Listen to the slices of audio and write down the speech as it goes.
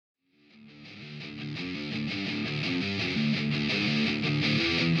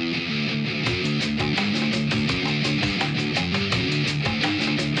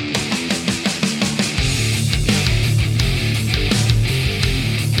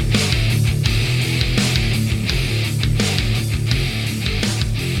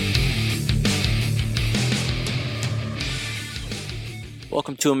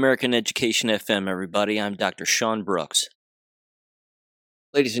Welcome to American Education FM, everybody. I'm Dr. Sean Brooks.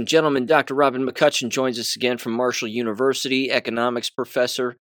 Ladies and gentlemen, Dr. Robin McCutcheon joins us again from Marshall University, economics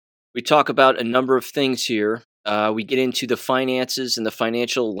professor. We talk about a number of things here. We get into the finances and the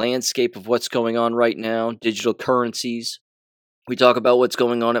financial landscape of what's going on right now, digital currencies. We talk about what's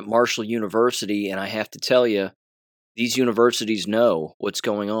going on at Marshall University, and I have to tell you, these universities know what's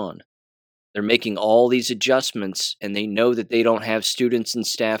going on. They're making all these adjustments, and they know that they don't have students and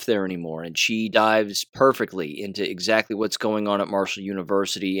staff there anymore. And she dives perfectly into exactly what's going on at Marshall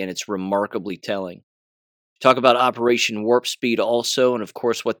University, and it's remarkably telling. Talk about Operation Warp Speed also, and of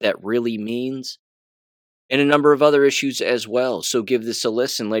course what that really means, and a number of other issues as well. So give this a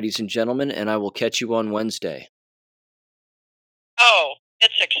listen, ladies and gentlemen, and I will catch you on Wednesday. Oh,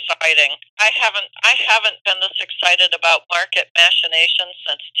 it's exciting. I haven't been this excited about market machinations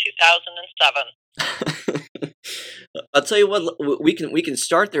since 2007. I'll tell you what, we can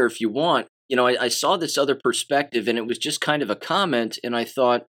start there if you want. You know, I saw this other perspective, and it was just kind of a comment, and I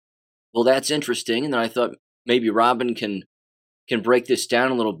thought, well, that's interesting. And then I thought maybe Robin can break this down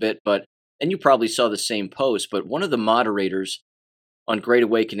a little bit. And you probably saw the same post, but one of the moderators on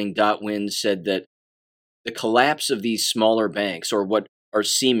GreatAwakening.win said that the collapse of these smaller banks, or what are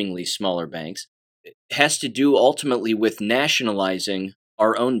seemingly smaller banks, has to do ultimately with nationalizing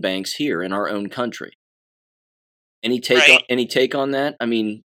our own banks here in our own country. Any take on that? I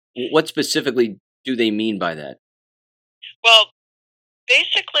mean, what specifically do they mean by that? Well,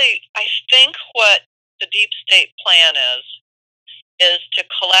 basically, I think what the deep state plan is to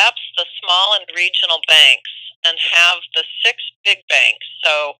collapse the small and regional banks and have the six big banks.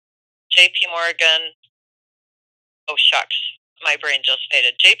 So, J.P. Morgan. Oh shucks, my brain just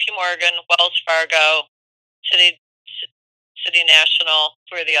faded. J.P. Morgan, Wells Fargo, City National.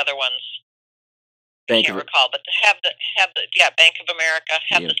 Who are the other ones? I can't recall, but to have the Bank of America,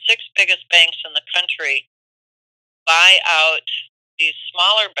 have the six biggest banks in the country buy out these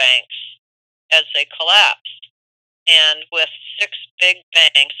smaller banks as they collapse. And with six big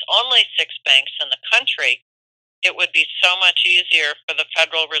banks, only six banks in the country, it would be so much easier for the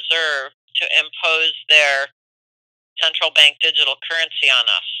Federal Reserve to impose their central bank digital currency on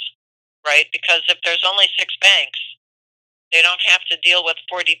us, right? Because if there's only six banks, they don't have to deal with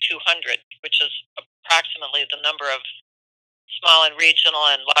 4,200, which is approximately the number of small and regional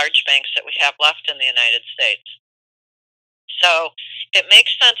and large banks that we have left in the United States. So it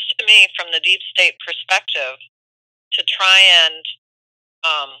makes sense to me from the deep state perspective to try and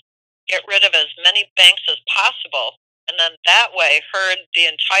get rid of as many banks as possible, and then that way herd the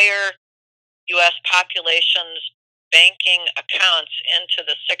entire U.S. population's banking accounts into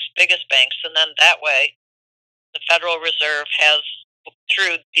the six biggest banks, and then that way the Federal Reserve has,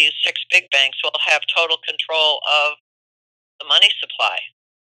 through these six big banks, will have total control of the money supply.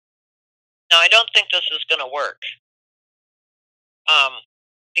 Now, I don't think this is going to work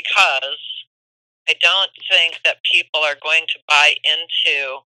because I don't think that people are going to buy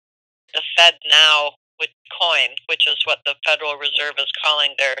into the Fed Now with coin, which is what the Federal Reserve is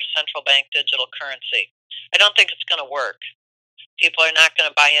calling their central bank digital currency. I don't think it's going to work. People are not going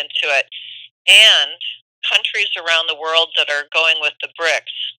to buy into it. And countries around the world that are going with the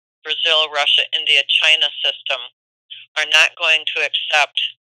BRICS, Brazil, Russia, India, China system, are not going to accept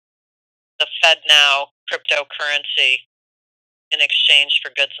the FedNow cryptocurrency in exchange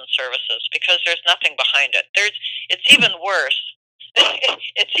for goods and services because there's nothing behind it. It's even worse.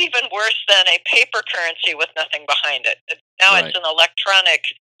 It's even worse than a paper currency with nothing behind it. Now It's an electronic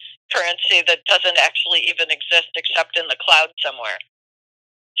currency that doesn't actually even exist except in the cloud somewhere.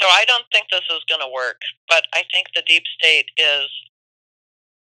 So I don't think this is going to work, but I think the deep state is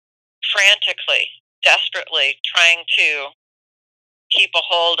frantically, desperately trying to keep a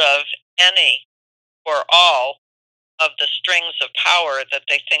hold of any or all of the strings of power that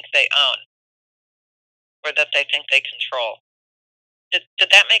they think they own or that they think they control.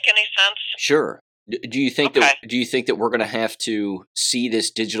 Did that make any sense? Sure. Do you think that we're going to have to see this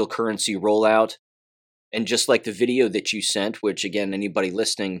digital currency roll out? And just like the video that you sent, which again, anybody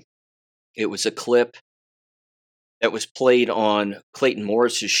listening, it was a clip that was played on Clayton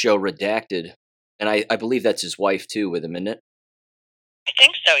Morris's show Redacted, and I believe that's his wife too with him, isn't it? I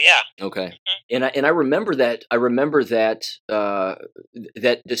think so, yeah. Okay. Mm-hmm. And I remember that. I remember that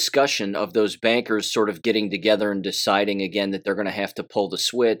that discussion of those bankers sort of getting together and deciding again that they're going to have to pull the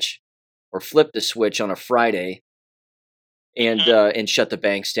switch or flip the switch on a Friday and and shut the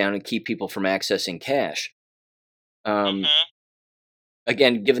banks down and keep people from accessing cash.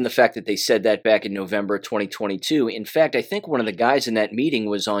 Again, given the fact that they said that back in November 2022, in fact, I think one of the guys in that meeting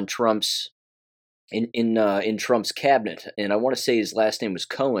was on Trump's in Trump's cabinet, and I want to say his last name was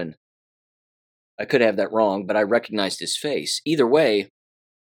Cohen. I could have that wrong, but I recognized his face. Either way,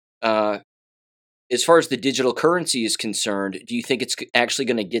 uh, as far as the digital currency is concerned, do you think it's actually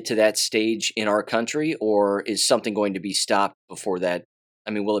going to get to that stage in our country, or is something going to be stopped before that?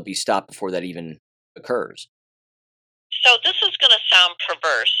 I mean, will it be stopped before that even occurs? So this is going to sound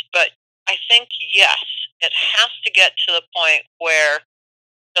perverse, but I think, yes, it has to get to the point where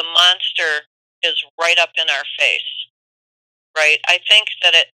the monster is right up in our face, right? I think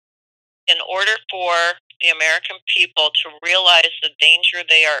that in order for the American people to realize the danger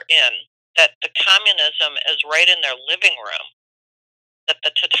they are in, that the communism is right in their living room, that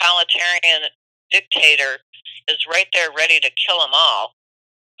the totalitarian dictator is right there ready to kill them all,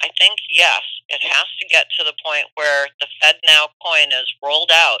 I think, yes, it has to get to the point where the FedNow coin is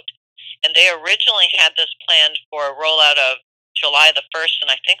rolled out. And they originally had this planned for a rollout of July the 1st, and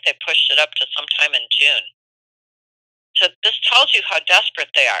I think they pushed it up to sometime in June. So this tells you how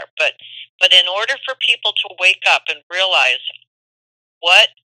desperate they are. But in order for people to wake up and realize what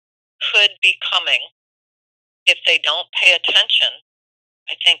could be coming if they don't pay attention,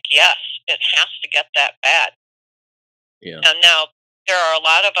 I think, yes, it has to get that bad. Yeah. And now, there are a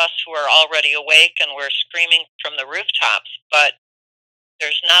lot of us who are already awake and we're screaming from the rooftops, but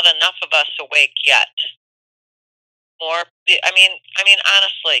there's not enough of us awake yet. I mean,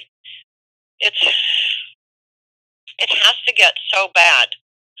 honestly, it has to get so bad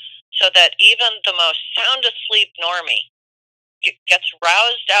so that even the most sound asleep normie gets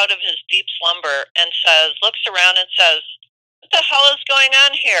roused out of his deep slumber and looks around and says, "What the hell is going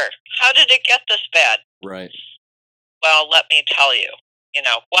on here? How did it get this bad?" Right. Well, let me tell you,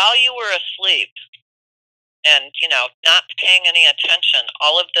 while you were asleep and, not paying any attention,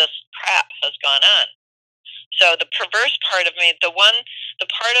 all of this crap has gone on. So the perverse part of me, the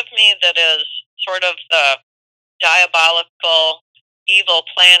part of me that is sort of the diabolical, evil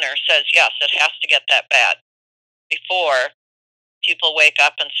planner says, yes, it has to get that bad before people wake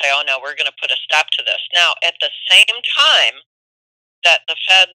up and say, oh no, we're going to put a stop to this. Now, at the same time that the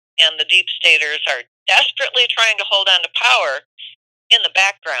Fed and the deep staters are desperately trying to hold on to power, in the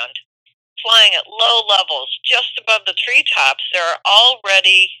background, flying at low levels just above the treetops, there are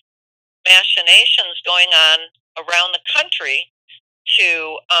already machinations going on around the country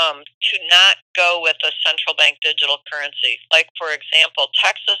to not go with a central bank digital currency. Like, for example,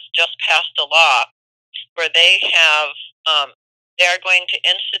 Texas just passed a law where they are going to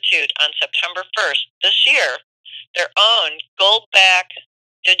institute on September 1st this year their own gold-backed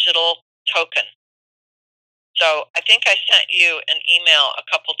digital token. So I think I sent you an email a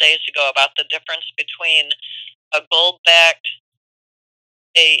couple days ago about the difference between a gold-backed,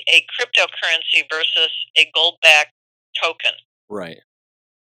 a cryptocurrency versus a gold-backed token. Right.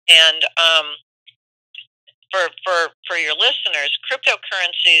 And for your listeners,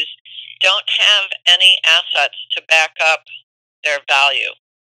 cryptocurrencies don't have any assets to back up their value,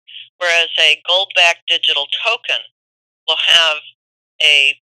 whereas a gold-backed digital token will have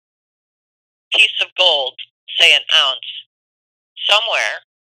a piece of gold, say an ounce, somewhere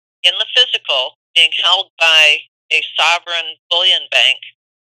in the physical being held by a sovereign bullion bank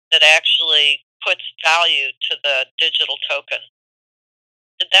that actually puts value to the digital token.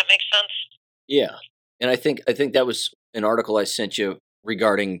 Did that make sense? Yeah. And I think that was an article I sent you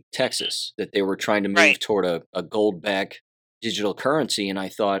regarding Texas, that they were trying to move toward a gold-backed digital currency, and I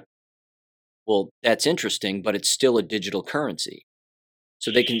thought, well, that's interesting, but it's still a digital currency. So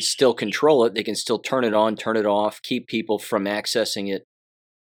they can still control it, they can still turn it on, turn it off, keep people from accessing it,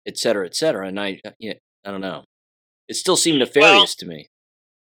 et cetera, et cetera. And I don't know. It still seemed nefarious to me.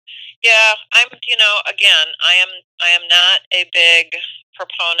 Yeah, again, I am not a big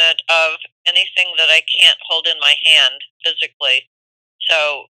proponent of anything that I can't hold in my hand physically.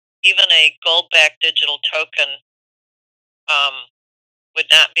 So even a gold-backed digital token would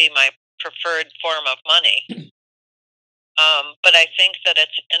not be my preferred form of money. But I think that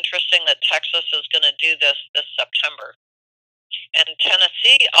it's interesting that Texas is going to do this September. And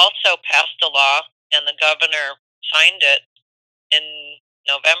Tennessee also passed a law, and the governor signed it in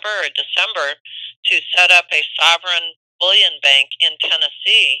November or December to set up a sovereign bullion bank in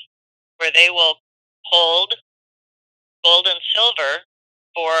Tennessee where they will hold gold and silver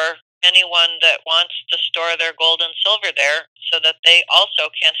for anyone that wants to store their gold and silver there so that they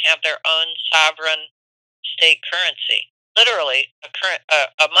also can have their own sovereign state currency. Literally,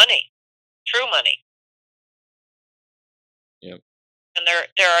 a money, true money. Yep. And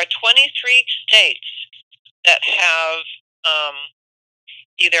there are 23 states that have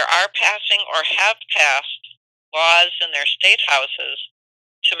either are passing or have passed laws in their state houses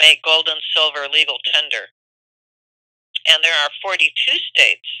to make gold and silver legal tender. And there are 42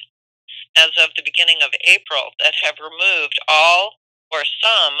 states, as of the beginning of April, that have removed all or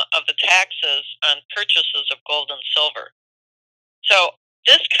some of the taxes on purchases of gold and silver. So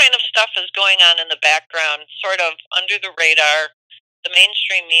this kind of stuff is going on in the background, sort of under the radar. The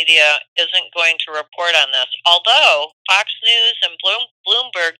mainstream media isn't going to report on this, although Fox News and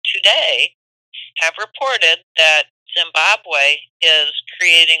Bloomberg today have reported that Zimbabwe is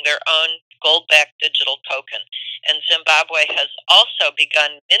creating their own gold-backed digital token, and Zimbabwe has also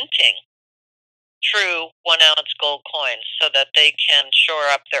begun minting true 1-ounce gold coins so that they can shore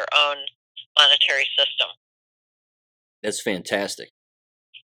up their own monetary system. That's fantastic.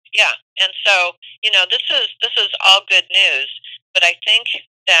 Yeah, and so this is all good news, but I think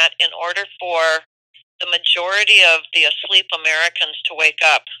that in order for the majority of the asleep Americans to wake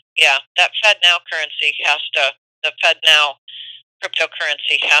up, that the FedNow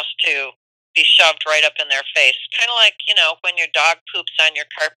cryptocurrency has to be shoved right up in their face. Kind of like, when your dog poops on your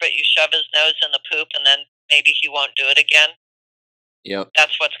carpet, you shove his nose in the poop and then maybe he won't do it again. Yep.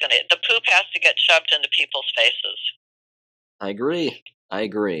 That's the poop has to get shoved into people's faces. I agree. I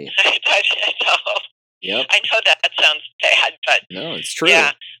know. Yep. I know that sounds bad, but no, it's true.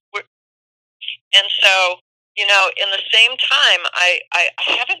 Yeah. And so, in the same time, I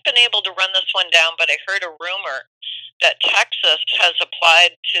haven't been able to run this one down, but I heard a rumor that Texas has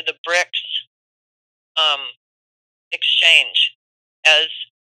applied to the BRICS exchange as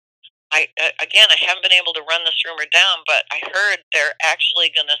I haven't been able to run this rumor down, but I heard they're actually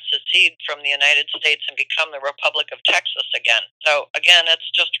going to secede from the United States and become the Republic of Texas again. So again, it's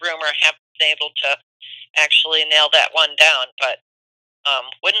just rumor. I haven't been able to actually nail that one down, but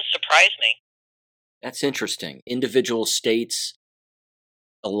wouldn't surprise me. That's interesting. Individual states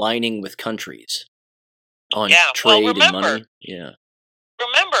aligning with countries on trade and money. Yeah.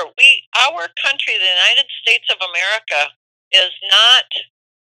 Remember, our country, the United States of America, is not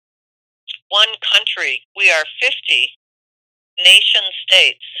one country. We are 50 nation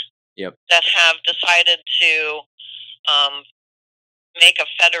states that have decided to make a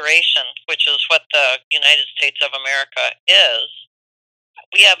federation, which is what the United States of America is.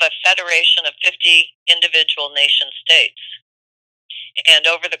 We have a federation of 50 individual nation states. And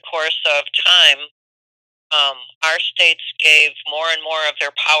over the course of time, our states gave more and more of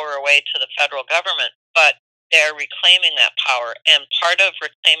their power away to the federal government, but they're reclaiming that power. And part of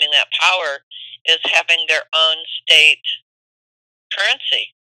reclaiming that power is having their own state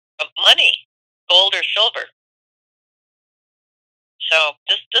currency of money, gold or silver. So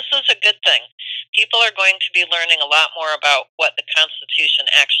this is a good thing. People are going to be learning a lot more about what the Constitution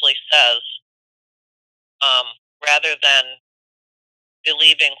actually says, rather than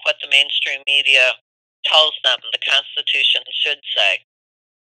believing what the mainstream media tells them the Constitution should say.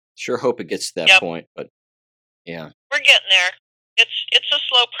 Sure hope it gets to that point, but yeah. We're getting there. It's a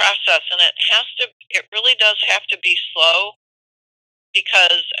slow process, and it really does have to be slow,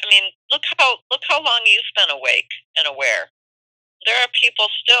 because look how long you've been awake and aware. There are people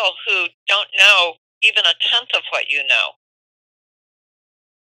still who don't know even a tenth of what you know.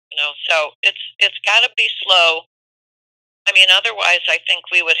 So it's got to be slow. Otherwise, I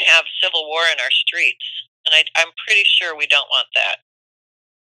think we would have civil war in our streets, and I'm pretty sure we don't want that.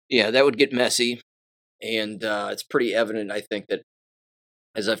 Yeah, that would get messy, and it's pretty evident, I think, that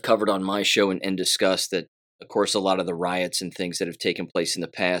as I've covered on my show and discussed, that, of course, a lot of the riots and things that have taken place in the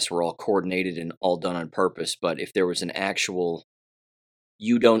past were all coordinated and all done on purpose. But if there was an actual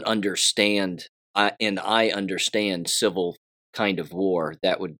you don't understand and I understand civil kind of war,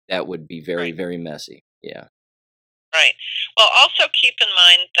 that would be very, very messy. Yeah. Right. Well, also keep in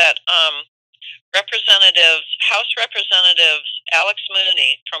mind that House Representatives Alex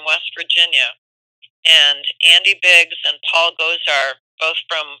Mooney from West Virginia and Andy Biggs and Paul Gosar, both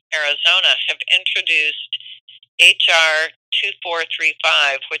from Arizona, have introduced H.R.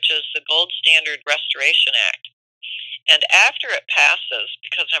 2435, which is the Gold Standard Restoration Act. And after it passes,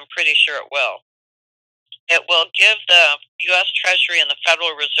 because I'm pretty sure it will give the U.S. Treasury and the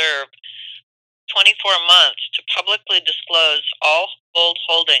Federal Reserve 24 months to publicly disclose all gold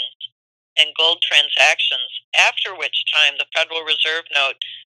holdings and gold transactions, after which time the Federal Reserve note,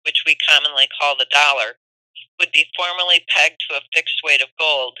 which we commonly call the dollar, would be formally pegged to a fixed weight of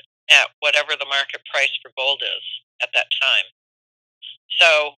gold at whatever the market price for gold is at that time.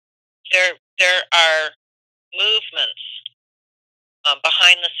 So there are movements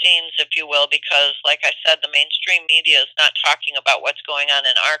behind the scenes, if you will, because, like I said, the mainstream media is not talking about what's going on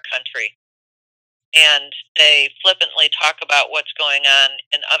in our country. And they flippantly talk about what's going on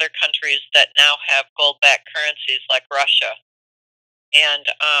in other countries that now have gold-backed currencies, like Russia. and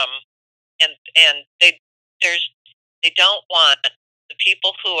they don't want the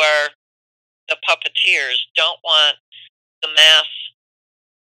people who are the puppeteers don't want the mass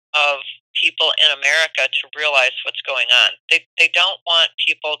of people in America to realize what's going on. They don't want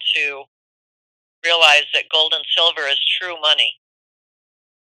people to realize that gold and silver is true money,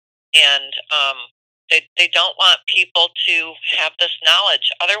 and they don't want people to have this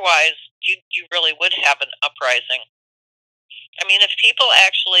knowledge. Otherwise, you really would have an uprising. I mean, if people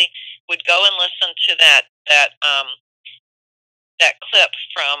actually would go and listen to that clip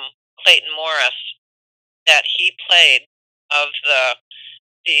from Clayton Morris that he played of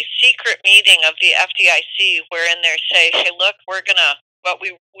the secret meeting of the FDIC, wherein they say, "Hey, look, but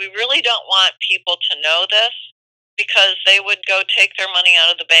we really don't want people to know this because they would go take their money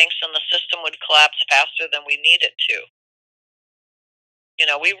out of the banks and the system would collapse faster than we need it to. You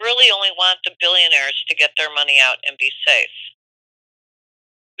know, we really only want the billionaires to get their money out and be safe.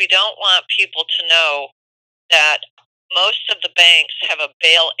 We don't want people to know that most of the banks have a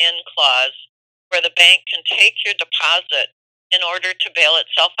bail-in clause where the bank can take your deposit in order to bail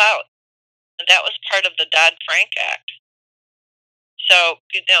itself out. And that was part of the Dodd-Frank Act. So,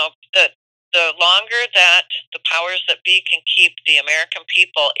 the longer that the powers that be can keep the American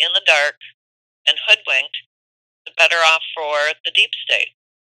people in the dark and hoodwinked, the better off for the deep state.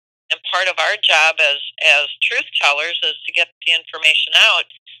 And part of our job as truth tellers is to get the information out,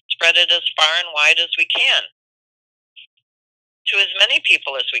 spread it as far and wide as we can, to as many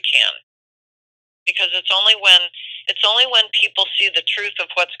people as we can. Because it's only when people see the truth of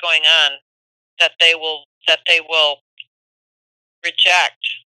what's going on that they will reject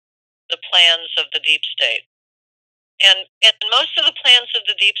the plans of the deep state. And most of the plans of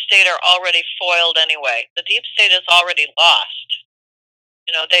the deep state are already foiled anyway. The deep state is already lost.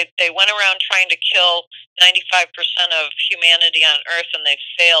 You know, they went around trying to kill 95% of humanity on Earth, and they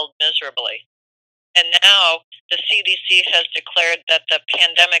failed miserably. And now the CDC has declared that the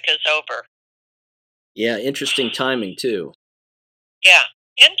pandemic is over. Yeah, interesting timing, too. Yeah,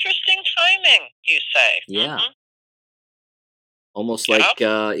 interesting timing, you say. Yeah. Mm-hmm. Almost like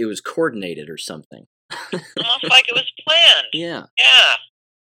it was coordinated or something. Almost like it was planned. Yeah. Yeah.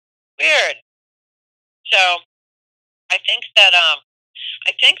 Weird. So I think that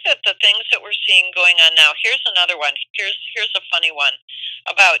the things that we're seeing going on now. Here's another one. Here's a funny one.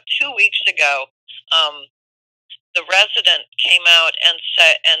 About 2 weeks ago, the resident came out and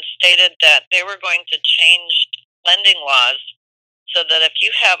stated that they were going to change lending laws so that if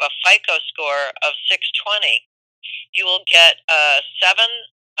you have a FICO score of 620, you will get a 1.75%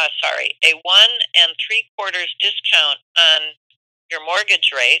 discount on your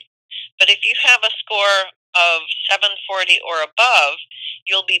mortgage rate. But if you have a score of 740 or above,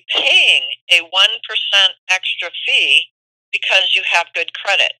 you'll be paying a 1% extra fee because you have good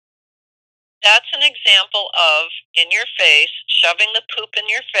credit. That's an example of in your face, shoving the poop in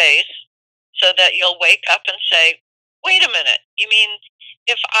your face so that you'll wake up and say, wait a minute, you mean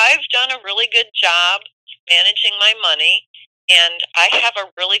if I've done a really good job managing my money and I have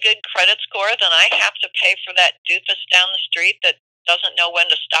a really good credit score, then I have to pay for that doofus down the street that doesn't know when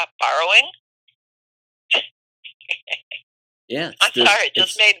to stop borrowing? Yeah. I'm sorry, it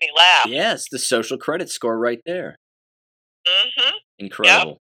just made me laugh. Yeah, it's the social credit score right there. Mm-hmm.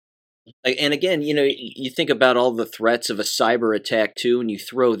 Incredible. Yep. And again, you think about all the threats of a cyber attack too, and you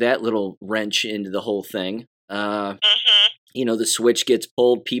throw that little wrench into the whole thing. The switch gets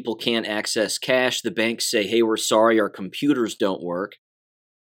pulled, people can't access cash, the banks say, hey, we're sorry, our computers don't work.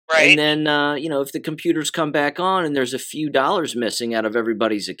 Right. And then, if the computers come back on and there's a few dollars missing out of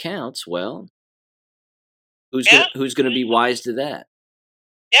everybody's accounts, well, who's going to be wise to that?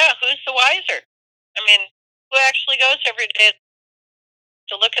 Yeah, who's the wiser? I mean, who actually goes every day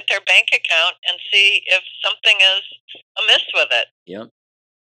to look at their bank account and see if something is amiss with it? Yep.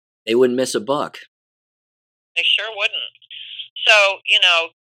 They wouldn't miss a buck. They sure wouldn't. So,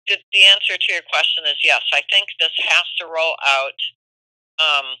 the answer to your question is yes. I think this has to roll out.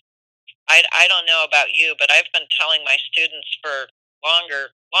 I don't know about you, but I've been telling my students for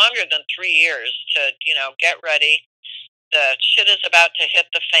longer than 3 years to, get ready. The shit is about to hit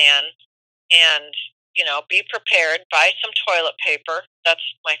the fan, and, be prepared. Buy some toilet paper. That's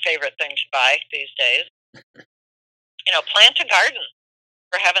my favorite thing to buy these days. Plant a garden.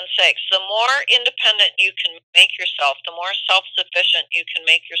 For heaven's sakes, the more independent you can make yourself, the more self-sufficient you can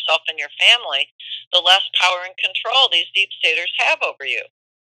make yourself and your family, the less power and control these deep staters have over you.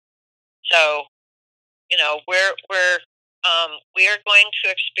 So, we are going to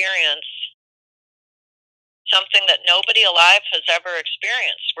experience something that nobody alive has ever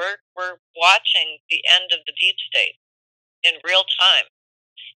experienced. We're watching the end of the deep state. in real time.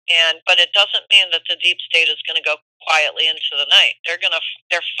 But it doesn't mean that the deep state is going to go quietly into the night. They're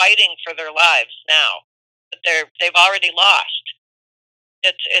fighting for their lives now, but they've already lost.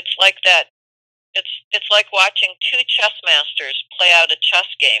 It's like that. It's like watching two chess masters play out a chess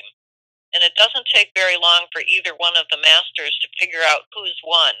game, and it doesn't take very long for either one of the masters to figure out who's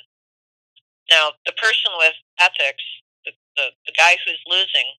won. Now, the person with ethics, the guy who's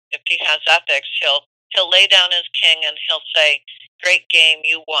losing, if he has ethics, he'll lay down his king and he'll say, "Great game,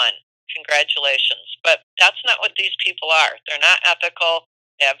 you won. Congratulations." But that's not what these people are. They're not ethical.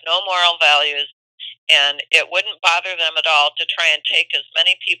 They have no moral values, and it wouldn't bother them at all to try and take as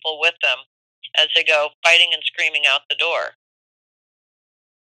many people with them as they go fighting and screaming out the door.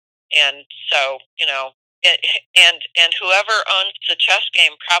 And so, and whoever owns the chess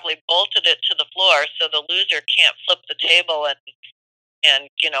game probably bolted it to the floor so the loser can't flip the table and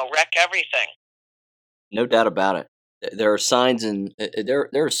wreck everything. No doubt about it. There are signs, and there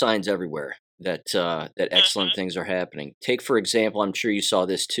are signs everywhere that excellent things are happening. Take, for example, I'm sure you saw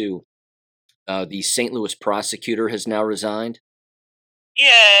this too. The St. Louis prosecutor has now resigned.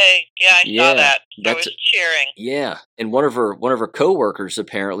 Yay! Yeah, I saw that. I was cheering. Yeah, and one of her coworkers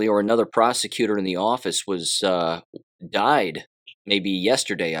apparently, or another prosecutor in the office, was died maybe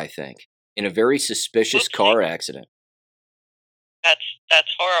yesterday, I think, in a very suspicious car accident.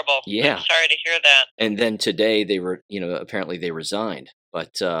 That's horrible. Yeah, I'm sorry to hear that. And then today they were, apparently they resigned,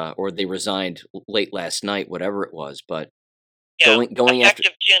 but or they resigned late last night, whatever it was. But going effective after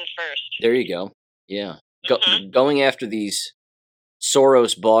June 1st. There you go. Yeah, going after these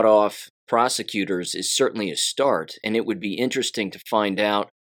Soros bought off prosecutors is certainly a start, and it would be interesting to find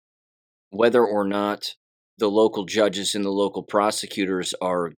out whether or not the local judges and the local prosecutors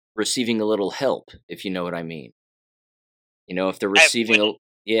are receiving a little help, if you know what I mean. If they're receiving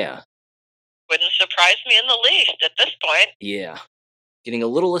wouldn't surprise me in the least at this point. Yeah, getting a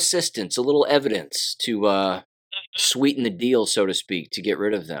little assistance, a little evidence to sweeten the deal, so to speak, to get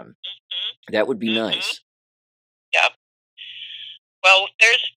rid of them. That would be nice. Yeah. Well,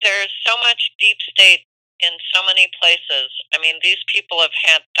 there's so much deep state in so many places. I mean, these people have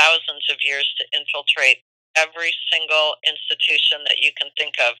had thousands of years to infiltrate every single institution that you can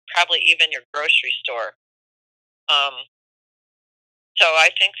think of, probably even your grocery store. So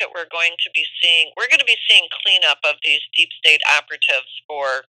I think that we're going to be seeing cleanup of these deep state operatives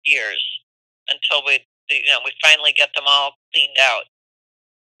for years until we finally get them all cleaned out.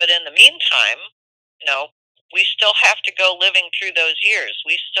 But in the meantime, we still have to go living through those years.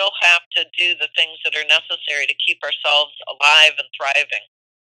 We still have to do the things that are necessary to keep ourselves alive and thriving.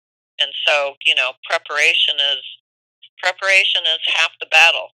 And so, preparation is half the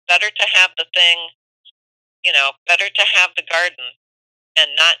battle. Better to have the thing, better to have the garden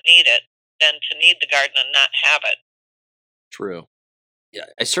and not need it than to need the garden and not have it. True. Yeah,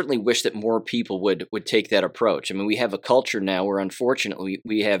 I certainly wish that more people would take that approach. I mean, we have a culture now where, unfortunately,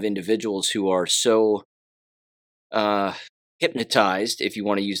 we have individuals who are so hypnotized, if you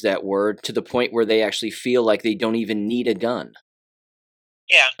want to use that word, to the point where they actually feel like they don't even need a gun.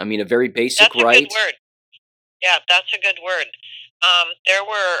 Yeah. I mean, a very basic right. That's a good word. Yeah, that's a good word. There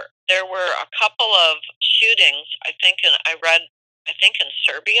were a couple of shootings, I think in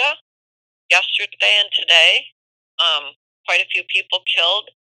Serbia yesterday and today. Quite a few people killed,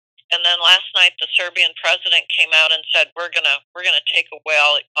 and then last night the Serbian president came out and said, "We're gonna take away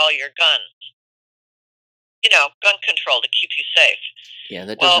all your guns." Gun control to keep you safe. Yeah,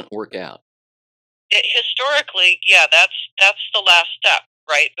 that doesn't work out. Historically, yeah, that's the last step,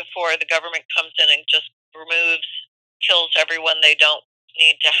 right before the government comes in and just kills everyone they don't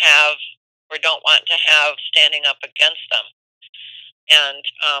need to have or don't want to have standing up against them. And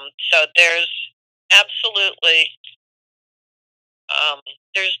so there's absolutely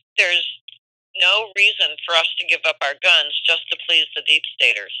there's no reason for us to give up our guns just to please the deep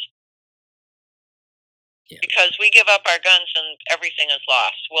staters. Yeah. Because we give up our guns and everything is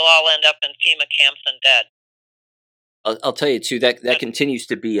lost. We'll all end up in FEMA camps and dead. I'll tell you too, that continues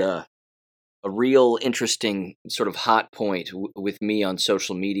to be a real interesting sort of hot point with me on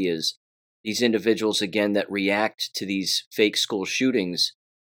social media is these individuals, again, that react to these fake school shootings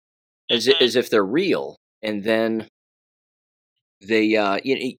as if they're real, and then they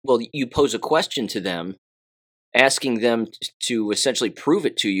you pose a question to them, asking them to essentially prove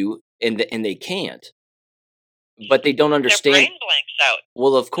it to you, and they can't. But they don't understand. Their brain blanks out.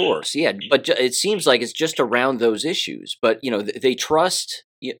 Well, of course, yeah. But it seems like it's just around those issues. But they trust.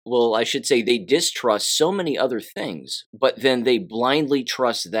 Well, I should say they distrust so many other things, but then they blindly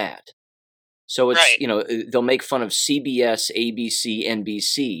trust that. So it's they'll make fun of CBS, ABC,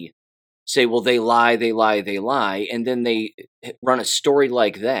 NBC, say, well, they lie, they lie, they lie, and then they run a story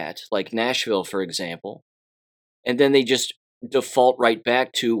like that, like Nashville, for example, and then they just default right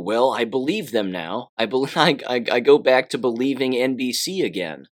back to, well, I believe them now. I go back to believing NBC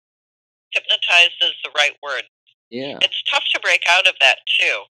again. Hypnotized is the right word. Yeah. It's tough to break out of that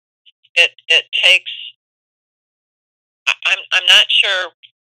too. It takes. I'm not sure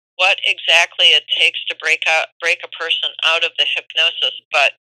what exactly it takes to break a person out of the hypnosis,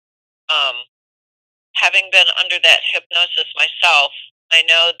 but um, having been under that hypnosis myself, I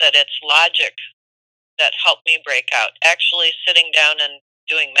know that it's logic that helped me break out. Actually, sitting down and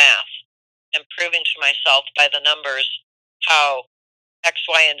doing math and proving to myself by the numbers how X,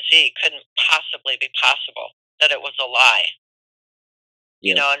 Y, and Z couldn't possibly be possible, that it was a lie. Yeah.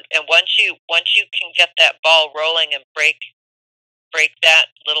 You know, and once you can get that ball rolling and break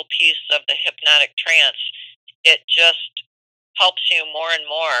that little piece of the hypnotic trance, it just helps you more and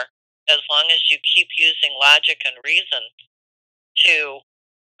more as long as you keep using logic and reason to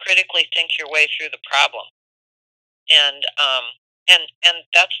critically think your way through the problem. And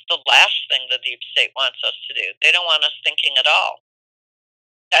that's the last thing the deep state wants us to do. They don't want us thinking at all.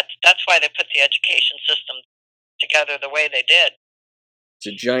 That's why they put the education system together the way they did. It's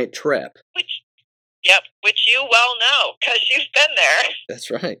a giant trap. Which you well know because you've been there.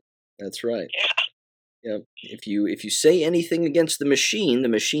 That's right. That's right. Yeah. Yep. If you say anything against the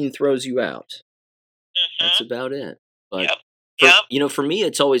machine throws you out. Mm-hmm. That's about it. But for me,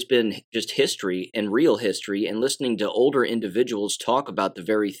 it's always been just history and real history and listening to older individuals talk about the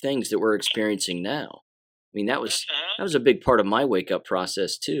very things that we're experiencing now. I mean, that was a big part of my wake-up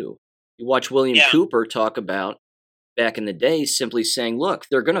process, too. You watch William Cooper talk about, back in the day, simply saying, look,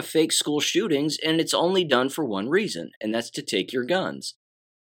 they're going to fake school shootings, and it's only done for one reason, and that's to take your guns.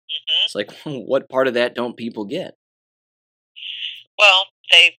 Mm-hmm. It's like, what part of that don't people get? Well,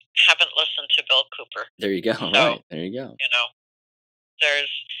 they haven't listened to Bill Cooper. There you go. So, right. There you go.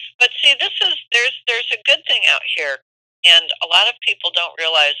 But see, there's a good thing out here, and a lot of people don't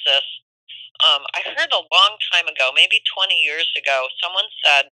realize this. I heard a long time ago, maybe 20 years ago, someone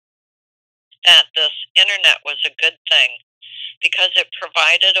said that this internet was a good thing because it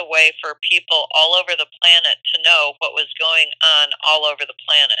provided a way for people all over the planet to know what was going on all over the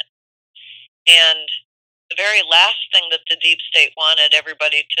planet. And the very last thing that the deep state wanted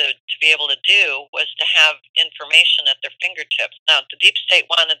everybody to be able to do was to have information at their fingertips. Now, the deep state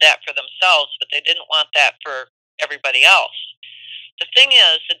wanted that for themselves, but they didn't want that for everybody else. The thing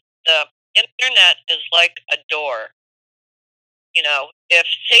is that the internet is like a door. You know, if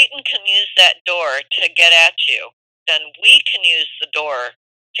Satan can use that door to get at you, then we can use the door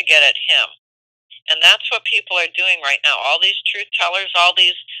to get at him. And that's what people are doing right now. All these truth tellers, all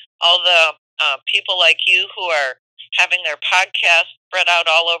the people like you who are having their podcasts spread out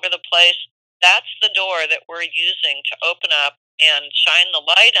all over the place, that's the door that we're using to open up and shine the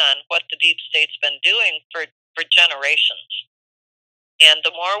light on what the deep state's been doing for generations. And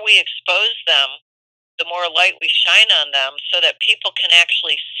the more we expose them, the more light we shine on them so that people can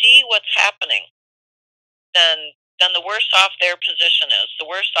actually see what's happening, then the worse off their position is, the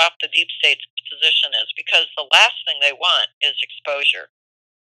worse off the deep state's position is, because the last thing they want is exposure.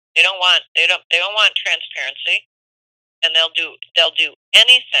 They don't want transparency, and they'll do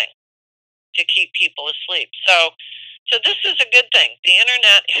anything to keep people asleep. So this is a good thing. The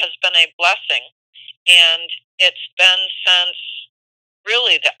internet has been a blessing, and it's been since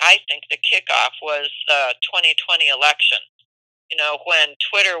really I think the kickoff was the 2020 election. You know, when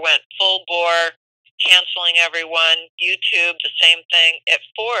Twitter went full bore, canceling everyone, YouTube, the same thing. It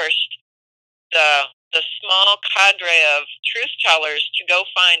forced the small cadre of truth tellers to go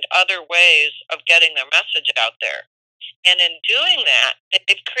find other ways of getting their message out there. And in doing that,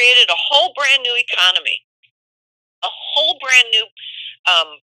 they've created a whole brand new economy, a whole brand new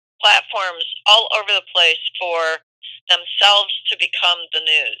platforms all over the place for themselves to become the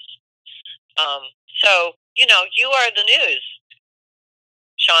news. So, you know, you are the news,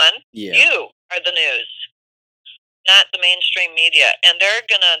 Sean. Yeah. You are the news, not the mainstream media, and they're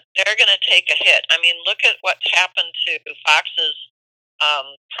gonna take a hit. I mean, look at what's happened to Fox's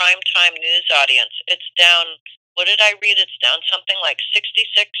primetime news audience. It's down. What did I read? It's down something like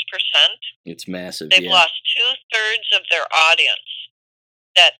 66%. It's massive. They've lost 2/3 of their audience.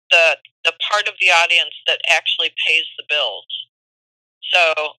 That the part of the audience that actually pays the bills.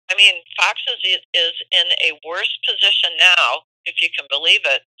 So, I mean, Fox is in a worse position now, if you can believe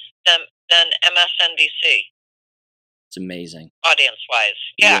it, than MSNBC. It's amazing. Audience-wise.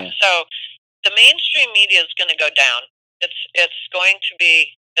 Yeah. So the mainstream media is going to go down. It's going to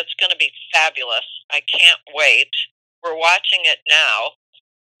be fabulous. I can't wait. We're watching it now.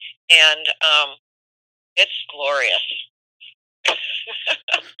 and it's glorious.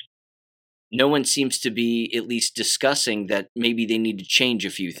 No one seems to be at least discussing that maybe they need to change a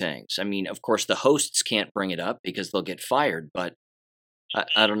few things. I mean, of course, the hosts can't bring it up because they'll get fired, but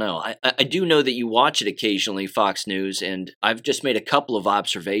I don't know. I do know that you watch it occasionally, Fox News, and I've just made a couple of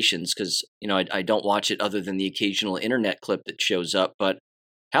observations because, I don't watch it other than the occasional internet clip that shows up. But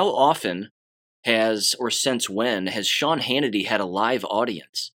how often or since when, has Sean Hannity had a live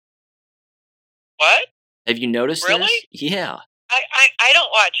audience? What? Have you noticed Really? this? Yeah. I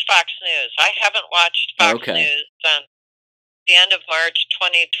don't watch Fox News. I haven't watched Fox News since the end of March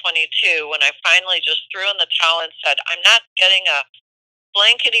 2022 when I finally just threw in the towel and said, I'm not getting a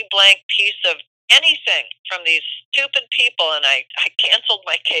blankety-blank piece of anything from these stupid people, and I canceled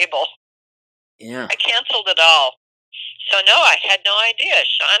my cable. Yeah. I canceled it all. So no, I had no idea.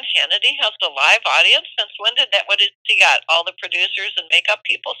 Sean Hannity has a live audience. Since when what did he got? All the producers and makeup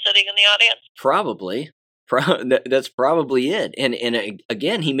people sitting in the audience? Probably. That's probably it. And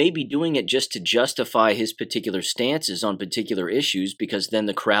again, he may be doing it just to justify his particular stances on particular issues because then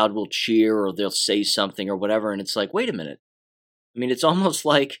the crowd will cheer or they'll say something or whatever. And it's like, wait a minute. I mean, it's almost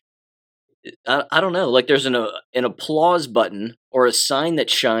like, I don't know, like there's an applause button or a sign that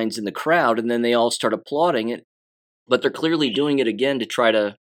shines in the crowd and then they all start applauding it. But they're clearly doing it again to try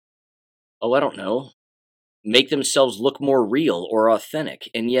to, I don't know, make themselves look more real or authentic,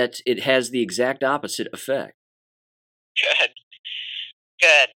 and yet it has the exact opposite effect.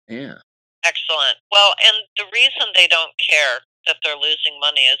 Good. Yeah. Excellent. Well, and the reason they don't care that they're losing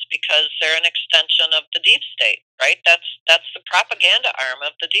money is because they're an extension of the deep state, right? That's the propaganda arm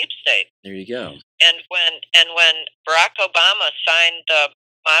of the deep state. There you go. And when Barack Obama signed the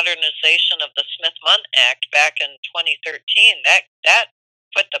modernization of the Smith-Mundt Act back in 2013, that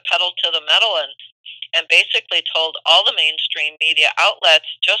put the pedal to the metal and basically told all the mainstream media outlets,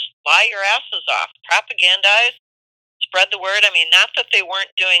 just lie your asses off, propagandize, spread the word. I mean, not that they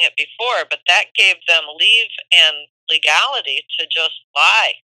weren't doing it before, but that gave them leave and legality to just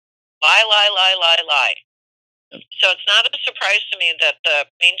lie. So it's not a surprise to me that the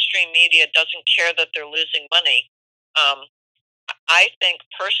mainstream media doesn't care that they're losing money. I think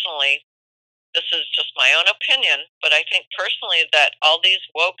personally, this is just my own opinion, but I think personally that all these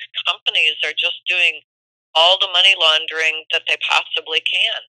woke companies are just doing all the money laundering that they possibly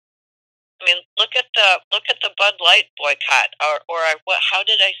can. I mean, look at the Bud Light boycott, or how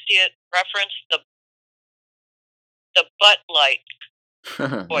did I see it referenced? The Bud Light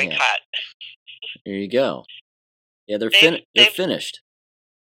boycott. Yeah. There you go. Yeah, they're finished.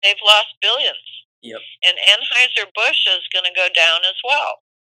 They've lost billions. Yep. And Anheuser-Busch is going to go down as well.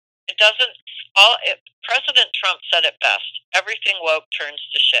 President Trump said it best. Everything woke turns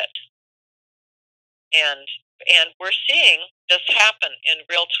to shit. And we're seeing this happen in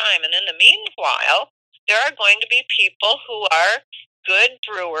real time. And in the meanwhile, there are going to be people who are good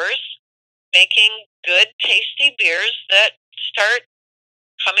brewers making good, tasty beers that start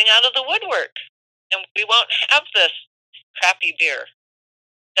coming out of the woodwork. And we won't have this crappy beer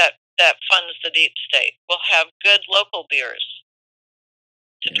that funds the deep state. We'll have good local beers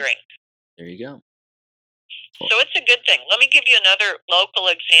to drink. There you go. So it's a good thing. Let me give you another local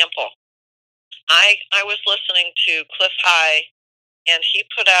example. I was listening to Cliff High, and he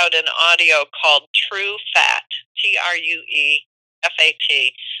put out an audio called True Fat, TRUEFAT,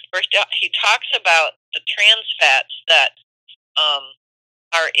 where he talks about the trans fats that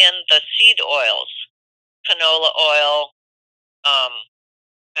are in the seed oils, canola oil.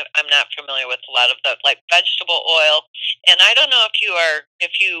 I'm not familiar with a lot of the, like vegetable oil, and I don't know if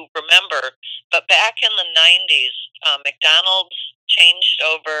you remember, but back in the 90s, McDonald's changed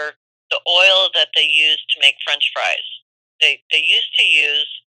over the oil that they used to make French fries. They used to use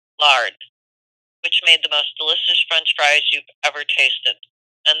lard, which made the most delicious French fries you've ever tasted.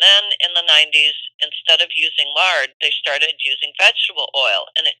 And then in the 90s, instead of using lard, they started using vegetable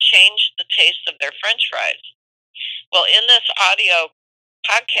oil, and it changed the taste of their French fries. Well, in this audio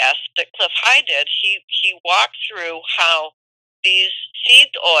podcast that Cliff High did, he walked through how these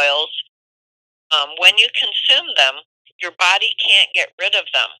seed oils, when you consume them, your body can't get rid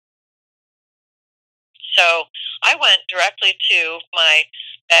of them. So I went directly to my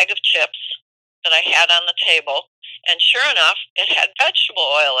bag of chips that I had on the table, and sure enough, it had vegetable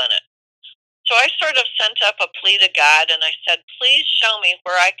oil in it. So I sort of sent up a plea to God, and I said, please show me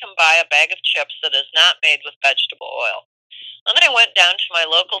where I can buy a bag of chips that is not made with vegetable oil. And I went down to my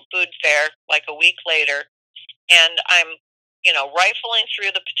local food fair like a week later, and I'm, rifling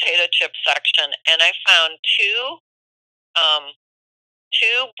through the potato chip section, and I found two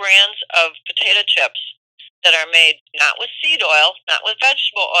brands of potato chips that are made not with seed oil, not with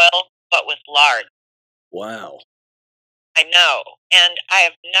vegetable oil, but with lard. Wow. I know. And I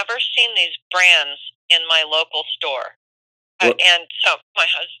have never seen these brands in my local store. And so my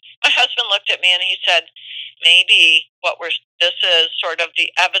husband looked at me and he said, maybe this is sort of the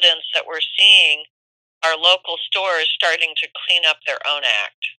evidence that we're seeing our local stores starting to clean up their own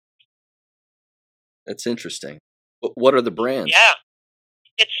act. That's interesting. What are the brands? Yeah.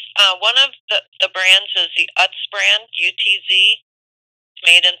 It's one of the brands is the Utz brand, UTZ. It's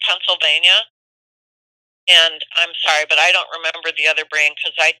made in Pennsylvania. And I'm sorry, but I don't remember the other brand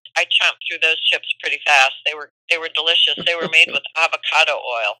because I chomped through those chips pretty fast. They were delicious. They were made with avocado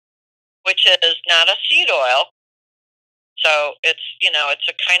oil, which is not a seed oil. So it's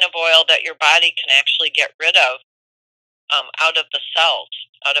a kind of oil that your body can actually get rid of out of its cells.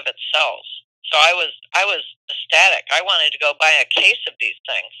 So I was ecstatic. I wanted to go buy a case of these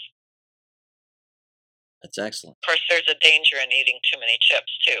things. That's excellent. Of course, there's a danger in eating too many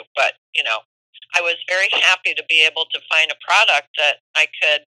chips too, but I was very happy to be able to find a product that I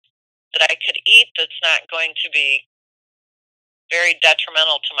could eat that's not going to be very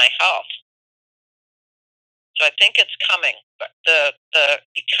detrimental to my health. So I think it's coming. The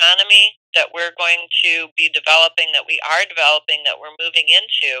economy that we're going to be developing, that we are developing, that we're moving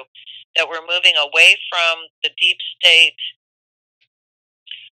into, that we're moving away from the deep state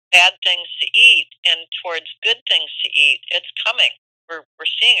bad things to eat and towards good things to eat, it's coming. We're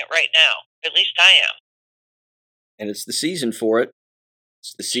seeing it right now. At least I am. And it's the season for it.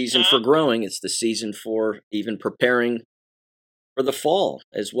 It's the season for growing. It's the season for even preparing for the fall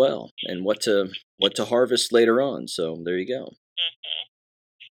as well, and what to harvest later on. So there you go. Mm-hmm.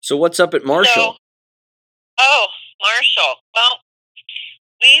 So what's up at Marshall? Marshall. Well,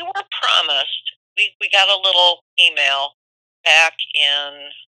 we were promised. We got a little email back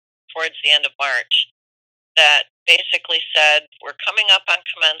towards the end of March that basically said we're coming up on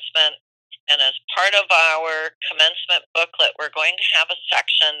commencement, and as part of our commencement booklet, we're going to have a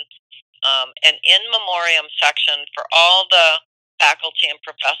section, an in memoriam section for all the faculty and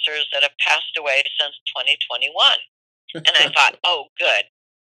professors that have passed away since 2021. And I thought, oh, good.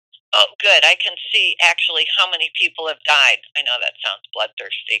 I can see actually how many people have died. I know that sounds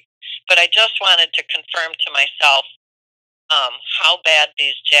bloodthirsty, but I just wanted to confirm to myself how bad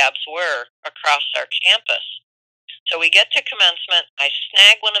these jabs were across our campus. So we get to commencement, I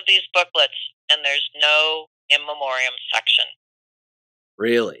snag one of these booklets, and there's no in memoriam section.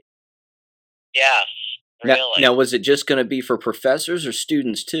 Really? Yes, really. Now, was it just going to be for professors or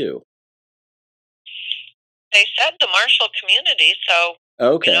students too? They said the Marshall community, so,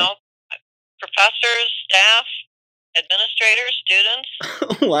 okay. Professors, staff, administrators,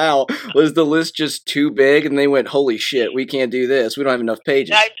 students. Wow. Was the list just too big and they went, holy shit, we can't do this. We don't have enough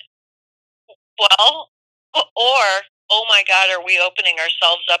pages. Or, oh my God, are we opening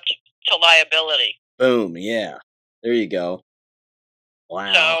ourselves up to liability? Boom, yeah. There you go.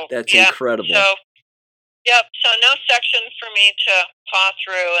 Wow, so, that's incredible. So no section for me to paw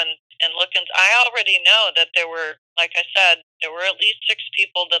through and look. I already know that there were, like I said, there were at least 6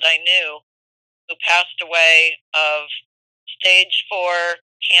 people that I knew who passed away of stage 4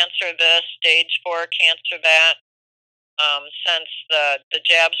 cancer this, stage 4 cancer that, since the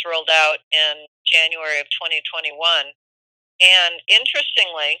jabs rolled out in January of 2021. And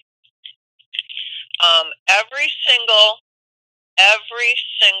interestingly, every single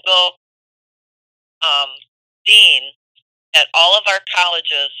dean at all of our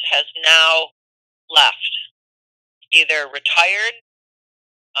colleges has now left, either retired,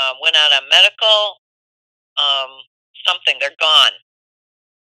 went out on medical, something. They're gone.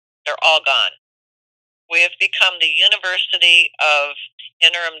 They're all gone. We have become the University of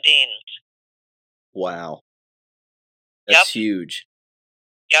Interim Deans. Wow. That's huge.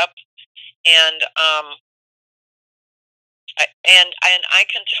 Yep. And I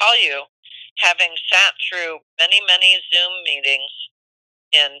can tell you, having sat through many Zoom meetings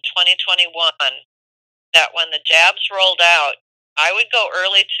in 2021, that when the jabs rolled out, I would go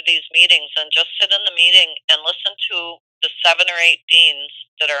early to these meetings and just sit in the meeting and listen to the 7 or 8 deans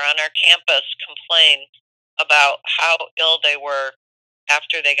that are on our campus complain about how ill they were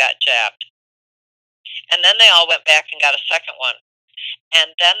after they got jabbed. And then they all went back and got a second one.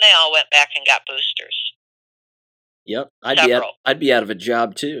 And then they all went back and got boosters. Yep, I'd be out of a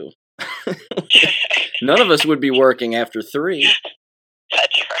job too. None of us would be working after 3.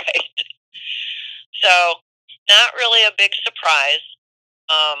 That's right. So, not really a big surprise.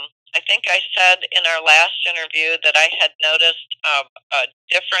 I think I said in our last interview that I had noticed a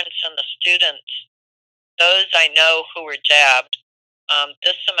difference in the students, those I know who were jabbed,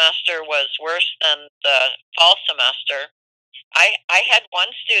 This semester was worse than the fall semester. I had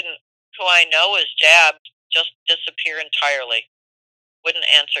one student who I know was jabbed just disappear entirely. Wouldn't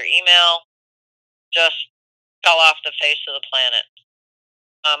answer email, just fell off the face of the planet.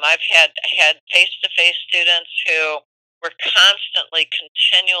 I've had face-to-face students who were constantly,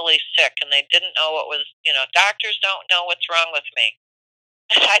 continually sick, and they didn't know what was, doctors don't know what's wrong with me.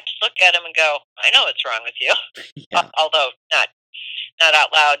 I'd look at them and go, I know what's wrong with you, Yeah. although not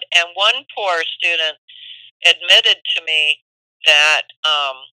out loud. And one poor student admitted to me that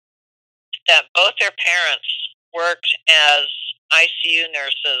that both their parents worked as ICU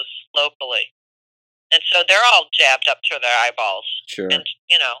nurses locally, and so they're all jabbed up to their eyeballs. Sure. And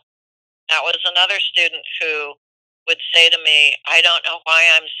that was another student who would say to me, "I don't know why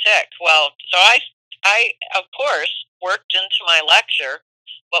I'm sick." Well, so I of course worked into my lecture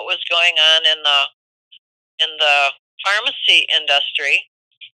what was going on in the pharmacy industry,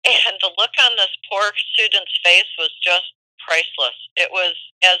 and the look on this poor student's face was just priceless. It was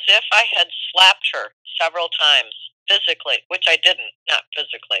as if I had slapped her several times physically, which I didn't, not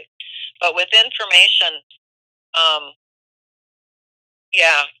physically, but with information. Um,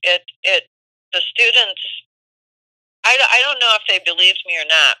 yeah, the students. I don't know if they believed me or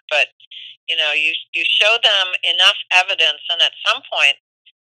not, but you show them enough evidence, and at some point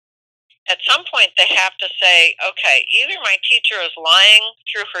they have to say, okay, either my teacher is lying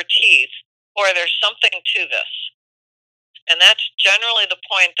through her teeth, or there's something to this. And that's generally the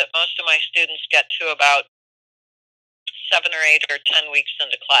point that most of my students get to about 7 or 8 or 10 weeks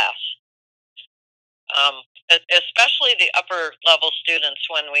into class. Especially the upper level students,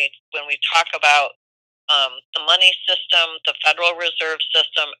 when we talk about the money system, the Federal Reserve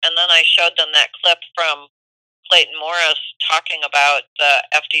System, and then I showed them that clip from Clayton Morris talking about the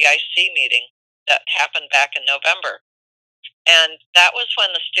FDIC meeting that happened back in November. And that was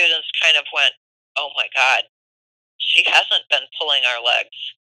when the students kind of went, oh my God, she hasn't been pulling our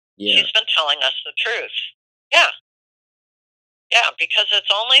legs. Yeah. She's been telling us the truth. Yeah. Yeah, because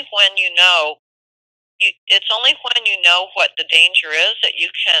it's only when you know what the danger is that you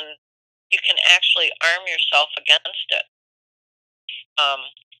can actually arm yourself against it.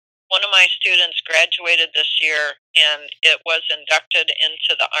 One of my students graduated this year, and it was inducted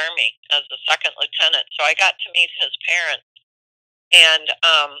into the Army as a second lieutenant. So I got to meet his parents, and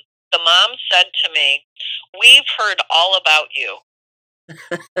the mom said to me, "We've heard all about you."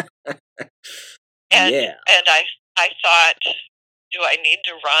 Yeah. And I thought, do I need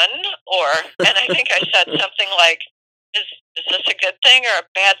to run? And I think I said something like, is this a good thing or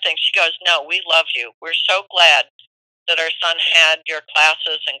a bad thing? She goes, no, we love you. We're so glad that our son had your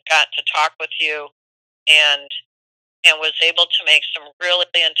classes and got to talk with you, and was able to make some really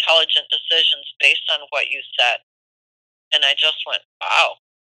intelligent decisions based on what you said. And I just went, wow,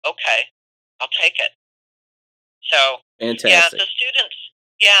 okay, I'll take it. So Fantastic. the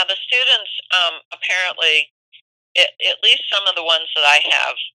students apparently, at least some of the ones that I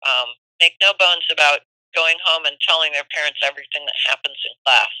have, make no bones about going home and telling their parents everything that happens in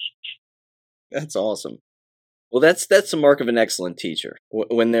class. That's awesome. Well, that's the mark of an excellent teacher,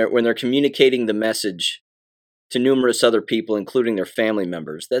 when they're communicating the message to numerous other people, including their family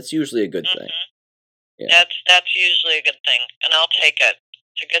members. That's usually a good thing. Yeah. That's usually a good thing, and I'll take it.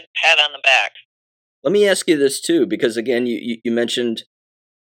 It's a good pat on the back. Let me ask you this too, because again, you mentioned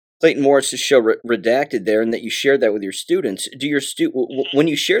Clayton Morris's show Redacted there, and that you shared that with your students. Do your when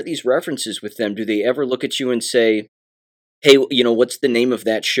you share these references with them, do they ever look at you and say, hey, what's the name of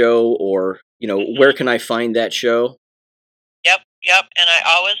that show? Or, where can I find that show? Yep. And I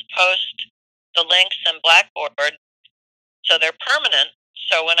always post the links in Blackboard, so they're permanent.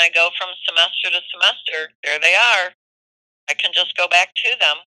 So when I go from semester to semester, there they are. I can just go back to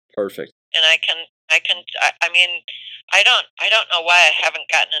them. Perfect. And I don't know why I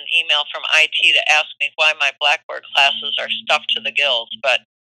haven't gotten an email from IT to ask me why my Blackboard classes are stuffed to the gills, but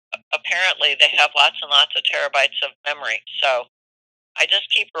apparently they have lots and lots of terabytes of memory. So I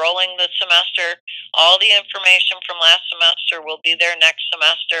just keep rolling this semester. All the information from last semester will be there next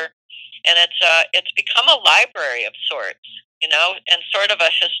semester, and it's become a library of sorts, and sort of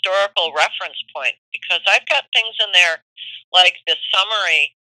a historical reference point, because I've got things in there like the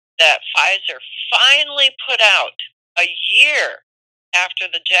summary that Pfizer finally put out a year after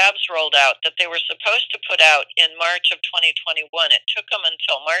the jabs rolled out, that they were supposed to put out in March of 2021. It took them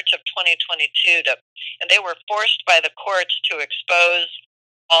until March of 2022 and they were forced by the courts to expose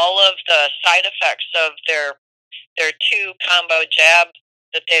all of the side effects of their 2 combo jab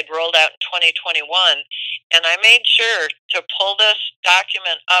that they'd rolled out in 2021. And I made sure to pull this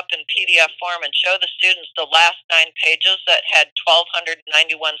document up in PDF form and show the students the last 9 pages that had 1,291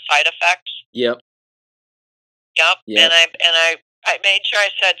 side effects. Yep. Yep. And I made sure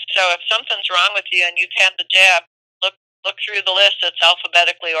I said, so if something's wrong with you and you've had the jab, look through the list. It's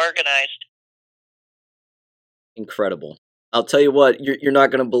alphabetically organized. Incredible. I'll tell you what, you're not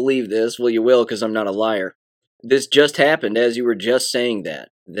going to believe this. Well, you will, because I'm not a liar. This just happened as you were just saying that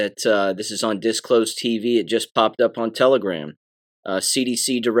this is on Disclosed TV. It just popped up on Telegram.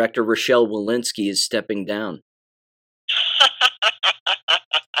 CDC Director Rochelle Walensky is stepping down.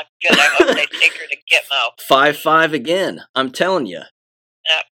 Good. I hope they take her to Gitmo. 5-5 again. I'm telling you.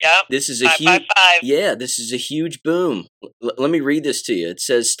 Yep. This is a huge. 5-5. Yeah, this is a huge boom. Let me read this to you. It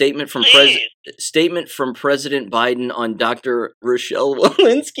says statement from President Biden on Dr. Rochelle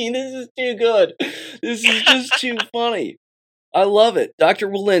Walensky. This is too good. This is just too funny. I love it. Dr.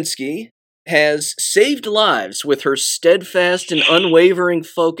 Walensky has saved lives with her steadfast and unwavering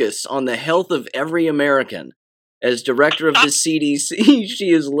focus on the health of every American. As director of the CDC, she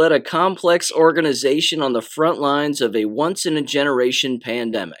has led a complex organization on the front lines of a once-in-a-generation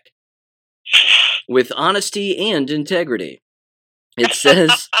pandemic with honesty and integrity. It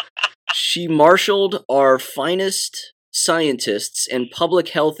says she marshaled our finest scientists and public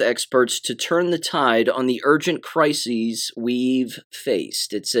health experts to turn the tide on the urgent crises we've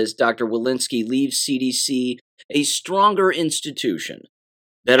faced. It says Dr. Walensky leaves CDC a stronger institution,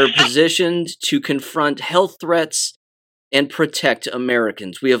 better positioned to confront health threats and protect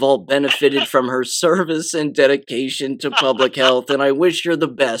Americans. We have all benefited from her service and dedication to public health, and I wish her the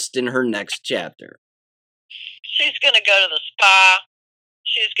best in her next chapter. She's going to go to the spa.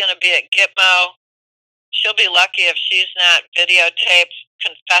 She's going to be at Gitmo. She'll be lucky if she's not videotaped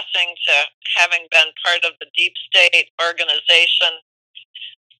confessing to having been part of the deep state organization.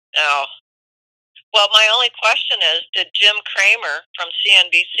 Now, well, my only question is, did Jim Cramer from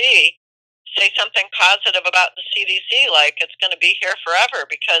CNBC say something positive about the CDC, like it's going to be here forever?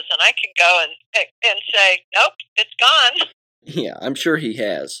 Because then I could go and say, nope, it's gone. Yeah, I'm sure he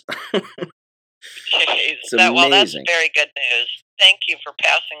has. It's amazing. Well, that's very good news. Thank you for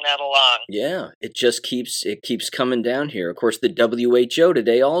passing that along. Yeah, it keeps coming down here. Of course, the WHO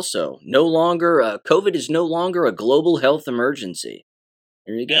today also COVID is no longer a global health emergency.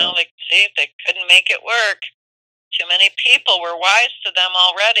 There you go. Well, they couldn't make it work. Too many people were wise to them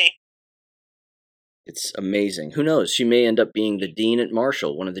already. It's amazing. Who knows? She may end up being the dean at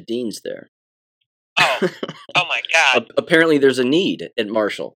Marshall, one of the deans there. Oh my God. Apparently there's a need at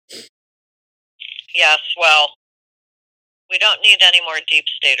Marshall. Yes, well, we don't need any more deep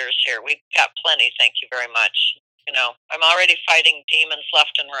staters here. We've got plenty, thank you very much. You know, I'm already fighting demons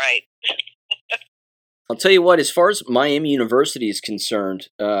left and right. I'll tell you what, as far as Miami University is concerned,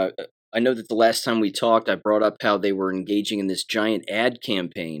 I know that the last time we talked, I brought up how they were engaging in this giant ad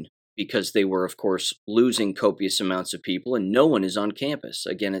campaign because they were, of course, losing copious amounts of people, and no one is on campus.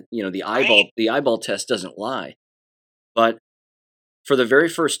 Again, the eyeball test doesn't lie. But for the very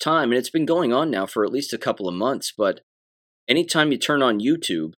first time, and it's been going on now for at least a couple of months, but anytime you turn on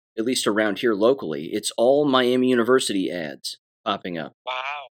YouTube, at least around here locally, it's all Miami University ads popping up.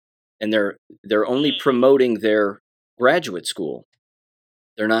 Wow. And they're only promoting their graduate school.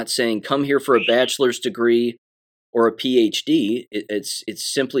 They're not saying come here for a bachelor's degree or a PhD. It's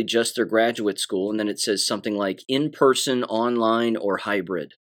simply just their graduate school, and then it says something like in-person, online, or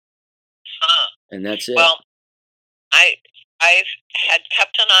hybrid. Huh. And that's it. Well, I've had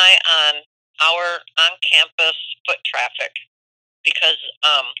kept an eye on our on-campus foot traffic because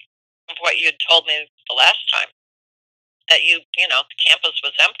of what you had told me the last time. That the campus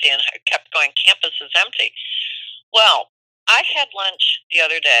was empty, and I kept going, campus is empty. Well, I had lunch the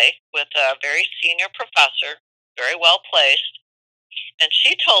other day with a very senior professor, very well placed, and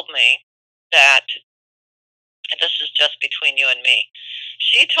she told me that, and this is just between you and me,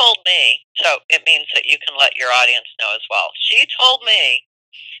 she told me, so it means that you can let your audience know as well, she told me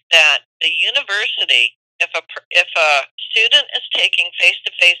that the university, if a student is taking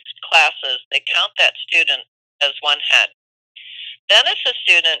face-to-face classes, they count that student as one head. Then if a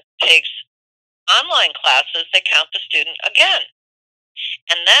student takes online classes, they count the student again.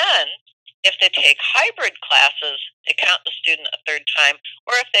 And then if they take hybrid classes, they count the student a third time.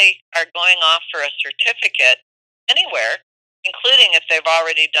 Or if they are going off for a certificate anywhere, including if they've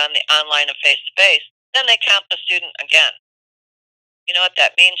already done the online and face-to-face, then they count the student again. You know what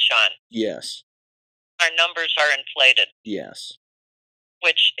that means, Sean? Yes. Our numbers are inflated. Yes.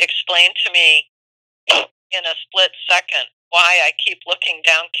 Which explained to me in a split second why I keep looking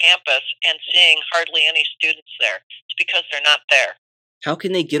down campus and seeing hardly any students there. It's because they're not there. How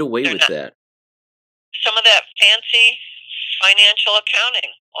can they get away They're with not that? some of that fancy financial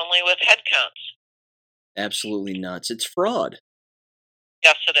accounting, only with head counts. Absolutely nuts. It's fraud.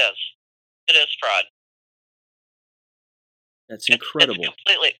 Yes, it is. It is fraud. That's It's incredible.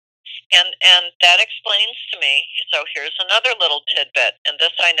 completely, and that explains to me. So here's another little tidbit, and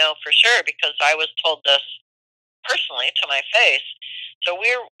this I know for sure because I was told this personally to my face. So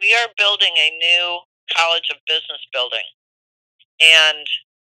we are building a new College of Business building, and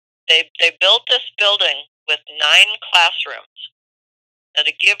they built this building with 9 classrooms. Now,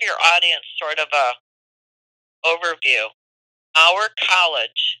 to give your audience sort of a overview, our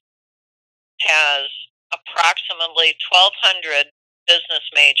college has approximately 1,200 business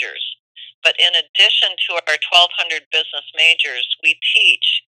majors. But in addition to our 1,200 business majors, we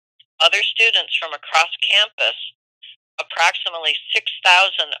teach other students from across campus, approximately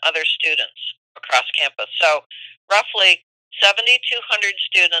 6,000 other students across campus. So roughly 7,200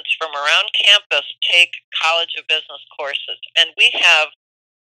 students from around campus take College of Business courses. And we have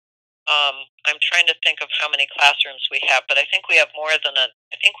I'm trying to think of how many classrooms we have, but I think we have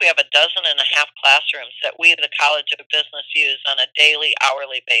I think we have 12.5 classrooms that we, the College of Business, use on a daily,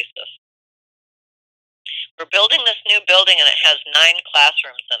 hourly basis. We're building this new building and it has 9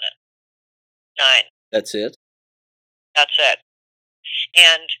 classrooms in it. 9. That's it? That's it.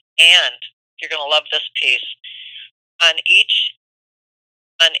 And you're going to love this piece. On each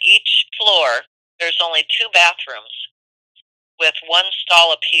floor, there's only 2 bathrooms with 1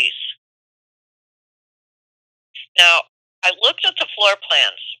 stall apiece. Now, I looked at the floor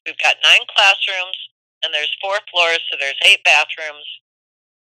plans. We've got 9 classrooms, and there's 4 floors, so there's 8 bathrooms.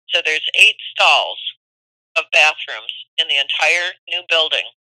 So there's 8 stalls of bathrooms in the entire new building.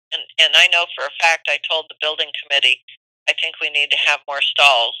 And I know for a fact, I told the building committee, I think we need to have more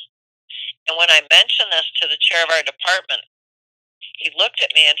stalls. And when I mentioned this to the chair of our department, he looked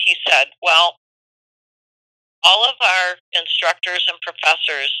at me and he said, well, all of our instructors and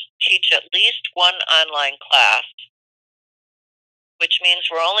professors teach at least 1 online class, which means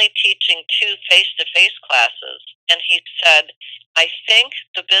we're only teaching 2 face-to-face classes. And he said, I think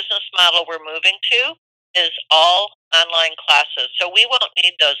the business model we're moving to is all online classes. So we won't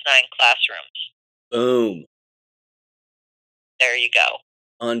need those 9 classrooms. Boom. There you go.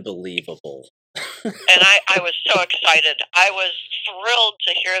 Unbelievable. And I was so excited. I was thrilled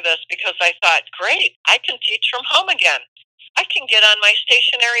to hear this because I thought, great, I can teach from home again. I can get on my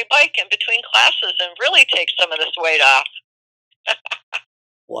stationary bike in between classes and really take some of this weight off.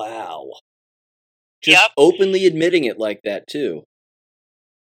 Wow. Just openly admitting it like that, too.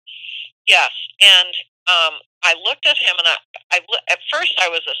 Yes. And I looked at him and at first I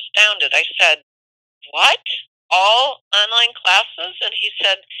was astounded. I said, what? All online classes? And he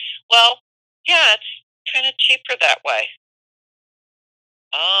said, well, yeah, it's kind of cheaper that way.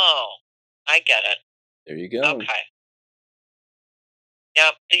 Oh, I get it. There you go. Okay.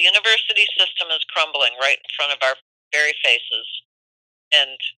 Yeah, the university system is crumbling right in front of our very faces.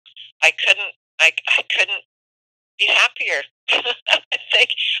 And I couldn't be happier.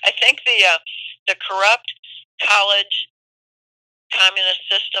 I think the corrupt college communist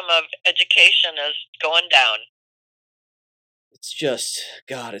system of education is going down. It's just,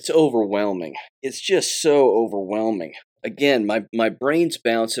 God, it's overwhelming. It's just so overwhelming. Again, my brain's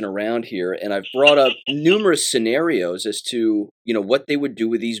bouncing around here, and I've brought up numerous scenarios as to, what they would do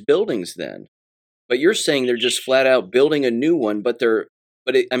with these buildings then. But you're saying they're just flat out building a new one, but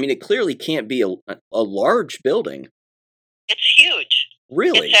it clearly can't be a large building. It's huge.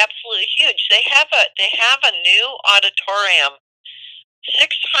 Really? It's absolutely huge. They have a new auditorium,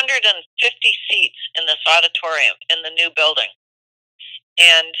 650 seats in this auditorium in the new building.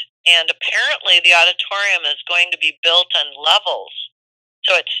 And apparently the auditorium is going to be built on levels.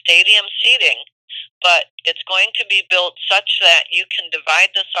 So it's stadium seating, but it's going to be built such that you can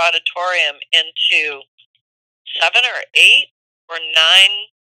divide this auditorium into 7 or 8 or 9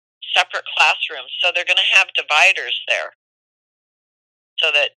 separate classrooms. So they're going to have dividers there. So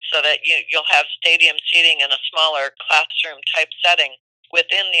that you'll have stadium seating in a smaller classroom type setting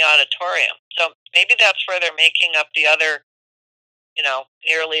within the auditorium. So maybe that's where they're making up the other,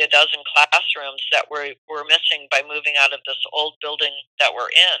 nearly a dozen classrooms that we're missing by moving out of this old building that we're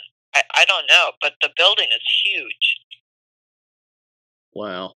in. I don't know, but the building is huge.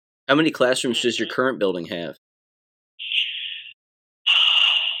 Wow. How many classrooms does your current building have?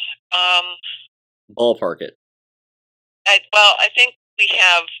 Ballpark it. I think we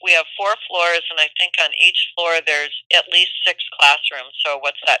have 4 floors, and I think on each floor there's at least 6 classrooms. So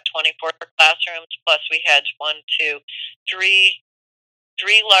what's that? 24 classrooms plus we had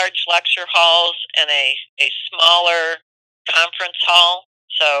 3 large lecture halls and a smaller conference hall.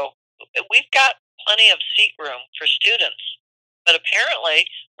 So we've got plenty of seat room for students. But apparently,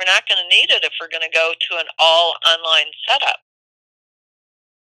 we're not going to need it if we're going to go to an all online setup.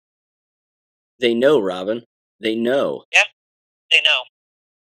 They know, Robin. They know. Yeah, they know.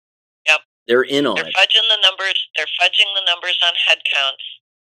 Yep. They're in on it. They're fudging the numbers. They're fudging the numbers on head counts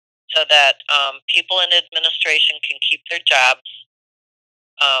so that people in administration can keep their jobs.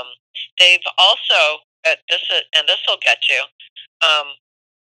 They've also this will get you.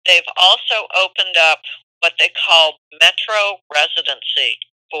 They've also opened up what they call metro residency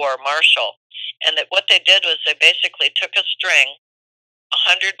for Marshall, and that what they did was they basically took a string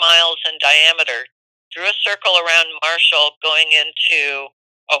 100 miles in diameter, drew a circle around Marshall going into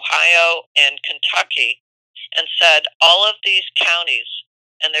Ohio and Kentucky, and said all of these counties,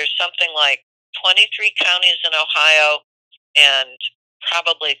 and there's something like 23 counties in Ohio and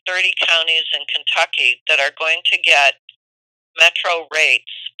probably 30 counties in Kentucky that are going to get metro rates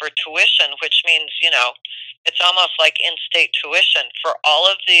for tuition, which means, it's almost like in-state tuition for all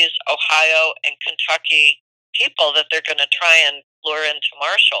of these Ohio and Kentucky people that they're going to try and lure into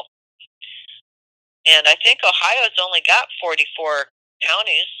Marshall. And I think Ohio's only got 44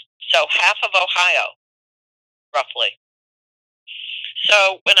 counties, so half of Ohio, roughly.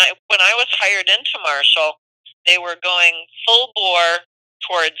 So when I was hired into Marshall, they were going full bore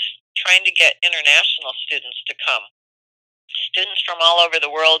towards trying to get international students to come. Students from all over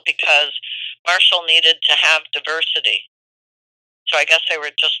the world, because Marshall needed to have diversity. So I guess they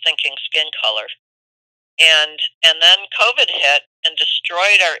were just thinking skin color. And then COVID hit and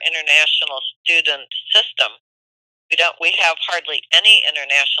destroyed our international student system. We have hardly any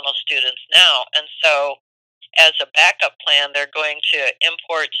international students now, and so as a backup plan, they're going to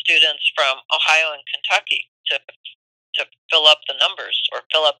import students from Ohio and Kentucky to fill up the numbers or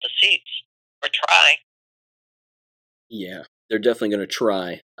fill up the seats or try. Yeah, they're definitely going to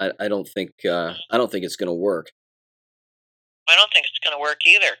try. I don't think it's going to work. I don't think it's going to work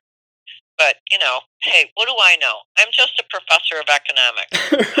either. But, hey, what do I know? I'm just a professor of economics.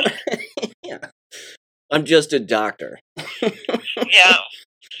 Yeah. I'm just a doctor. Yeah.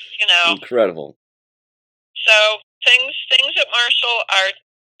 Incredible. So things at Marshall are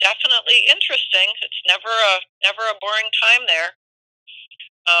definitely interesting. It's never a boring time there.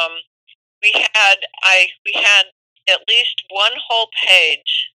 We had at least one whole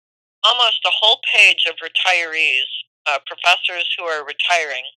page, almost a whole page of retirees, professors who are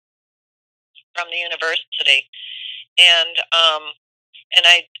retiring from the university, and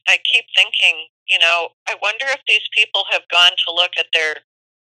I keep thinking, I wonder if these people have gone to look at their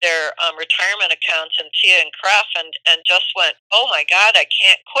retirement accounts in TIA and CREF and just went, oh my God, I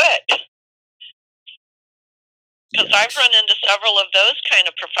can't quit. Because I've run into several of those kind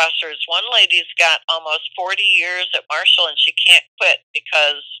of professors. One lady's got almost 40 years at Marshall, and she can't quit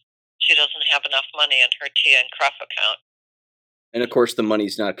because she doesn't have enough money in her TIA and CREF account. And of course, the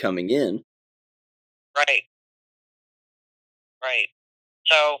money's not coming in. Right.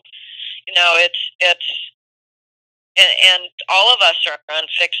 So, it's and all of us are on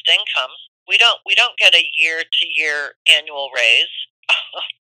fixed income. We don't get a year-to-year annual raise.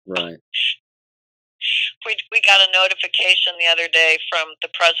 Right. We got a notification the other day from the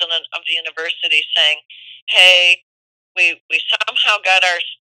president of the university saying, "Hey, we somehow got our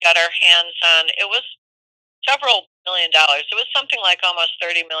hands on." It was several $1 million. It was something like almost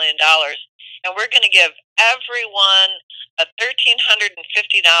 $30 million, and we're going to give everyone a $1,350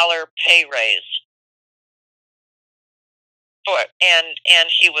 pay raise. And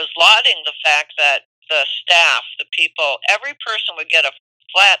he was lauding the fact that the staff, the people, every person would get a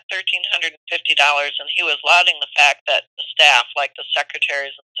flat $1,350, and he was lauding the fact that the staff, like the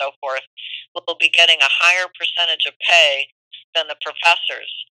secretaries and so forth, will be getting a higher percentage of pay than the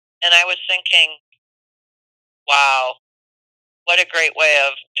professors. And I was thinking, wow, what a great way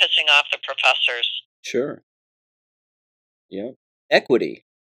of pissing off the professors. Sure. Yeah. Equity.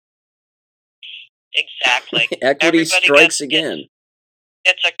 Exactly. Equity strikes again.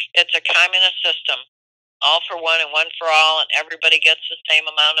 It's a communist system. All for one and one for all, and everybody gets the same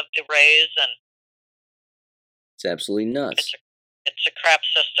amount of the raise, and it's absolutely nuts. It's a crap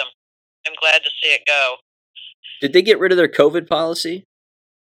system. I'm glad to see it go. Did they get rid of their COVID policy?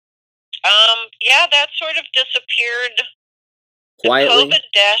 Yeah, that sort of disappeared. Quietly? The COVID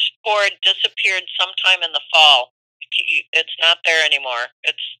dashboard disappeared sometime in the fall. It's not there anymore.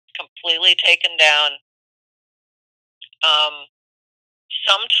 It's completely taken down.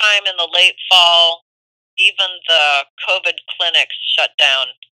 Sometime in the late fall, even the COVID clinics shut down.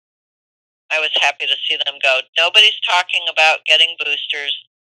 I was happy to see them go. Nobody's talking about getting boosters.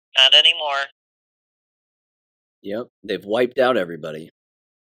 Not anymore. Yep. They've wiped out everybody.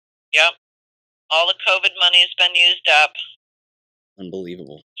 Yep. All the COVID money has been used up.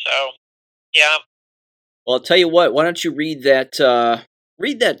 Unbelievable. So, yeah. Well, I'll tell you what. Why don't you read that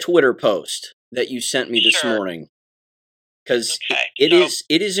Twitter post that you sent me this Sure. morning? Because Okay.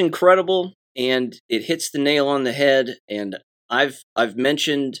 it is incredible, and it hits the nail on the head. And I've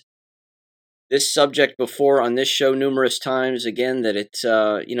mentioned this subject before on this show numerous times. Again, that it's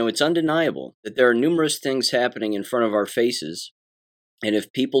it's undeniable that there are numerous things happening in front of our faces, and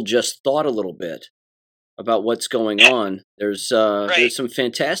if people just thought a little bit about what's going on, there's some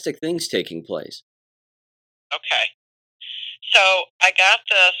fantastic things taking place. Okay. So I got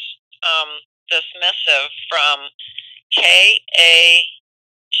this missive from KAG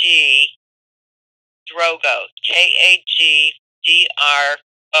Drogo, KAGDROGO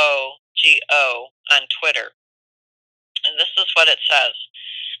on Twitter. And this is what it says.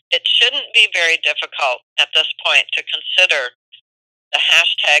 It shouldn't be very difficult at this point to consider the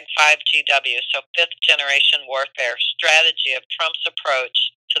hashtag 5GW, so fifth generation warfare strategy of Trump's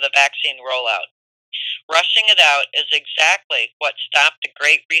approach to the vaccine rollout. Rushing it out is exactly what stopped the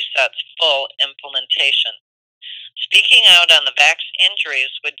Great Reset's full implementation. Speaking out on the vax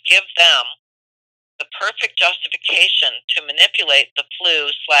injuries would give them the perfect justification to manipulate the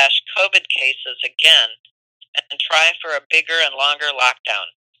flu/COVID cases again and try for a bigger and longer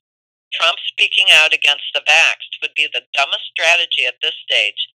lockdown. Trump speaking out against the vaxxed would be the dumbest strategy at this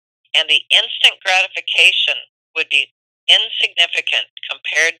stage, and the instant gratification would be insignificant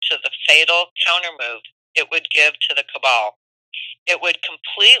compared to the fatal countermove it would give to the cabal. It would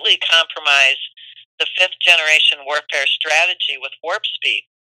completely compromise the fifth generation warfare strategy with warp speed,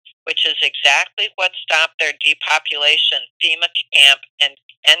 which is exactly what stopped their depopulation, FEMA camp, and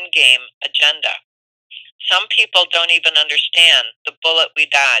endgame agenda. Some people don't even understand the bullet we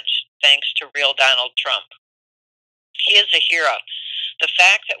dodged thanks to real Donald Trump. He is a hero. The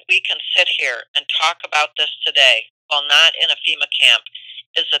fact that we can sit here and talk about this today while not in a FEMA camp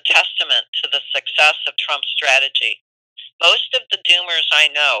is a testament to the success of Trump's strategy. Most of the doomers I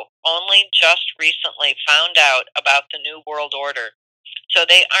know only just recently found out about the New World Order, so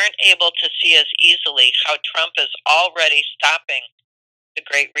they aren't able to see as easily how Trump is already stopping the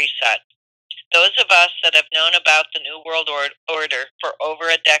Great Reset. Those of us that have known about the New World Order for over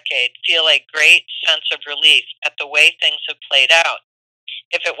a decade feel a great sense of relief at the way things have played out.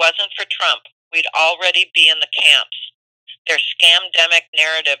 If it wasn't for Trump, we'd already be in the camps. Their scamdemic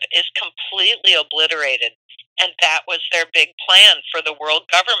narrative is completely obliterated, and that was their big plan for the world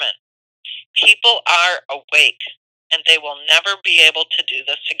government. People are awake, and they will never be able to do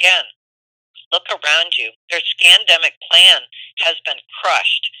this again. Look around you. Their scamdemic plan has been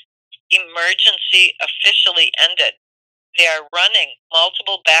crushed. Emergency officially ended. They are running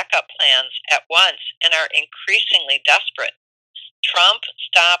multiple backup plans at once and are increasingly desperate. Trump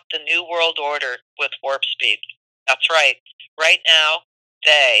stopped the New World Order with warp speed. That's right. Right now,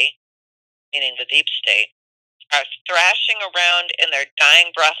 they, meaning the deep state, are thrashing around in their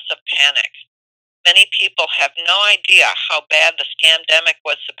dying breaths of panic. Many people have no idea how bad the scamdemic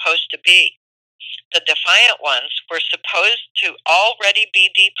was supposed to be. The defiant ones were supposed to already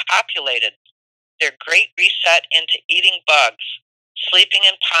be depopulated, their great reset into eating bugs, sleeping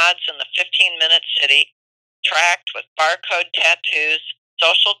in pods in the 15-minute city, tracked with barcode tattoos,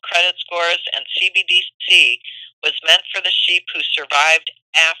 social credit scores, and CBDC was meant for the sheep who survived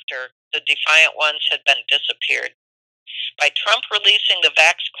after the defiant ones had been disappeared. By Trump releasing the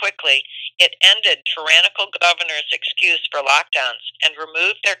vax quickly, it ended tyrannical governors' excuse for lockdowns and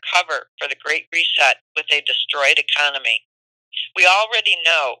removed their cover for the Great Reset with a destroyed economy. We already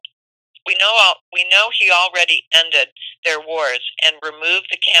know. We know he already ended their wars and removed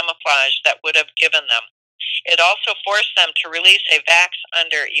the camouflage that would have given them. It also forced them to release a vax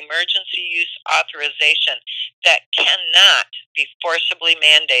under emergency use authorization that cannot be forcibly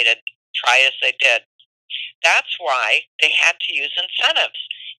mandated, try as they did. That's why they had to use incentives.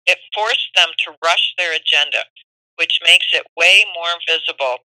 It forced them to rush their agenda, which makes it way more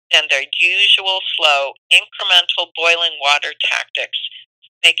visible than their usual slow, incremental boiling water tactics,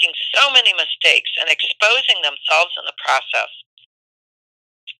 making so many mistakes and exposing themselves in the process.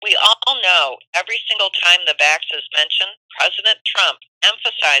 We all know every single time the vax is mentioned, President Trump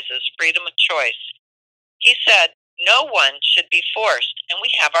emphasizes freedom of choice. He said, no one should be forced, and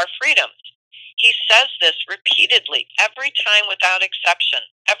we have our freedoms. He says this repeatedly, every time without exception,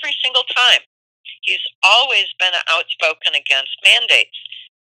 every single time. He's always been outspoken against mandates.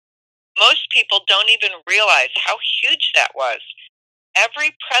 Most people don't even realize how huge that was.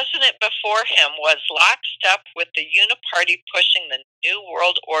 Every president before him was lockstep with the uniparty pushing the New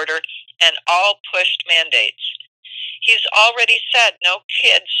World Order and all pushed mandates. He's already said no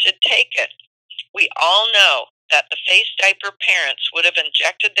kids should take it. We all know that the face diaper parents would have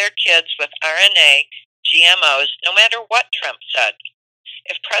injected their kids with RNA, GMOs, no matter what Trump said.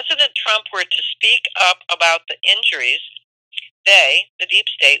 If President Trump were to speak up about the injuries, they, the deep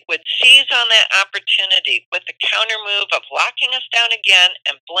state, would seize on that opportunity with the counter move of locking us down again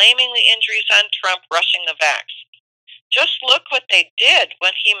and blaming the injuries on Trump rushing the vax. Just look what they did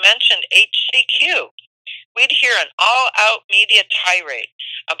when he mentioned HCQ. We'd hear an all-out media tirade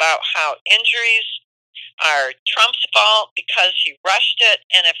about how injuries are Trump's fault because he rushed it,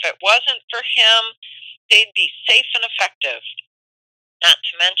 and if it wasn't for him, they'd be safe and effective. Not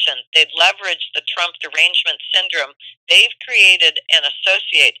to mention, they'd leverage the Trump derangement syndrome they've created and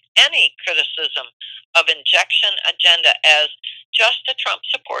associate any criticism of injection agenda as just a Trump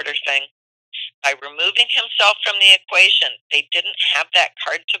supporter thing. By removing himself from the equation, they didn't have that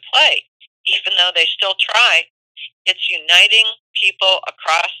card to play. Even though they still try, it's uniting people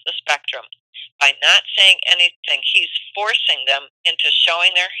across the spectrum. By not saying anything, he's forcing them into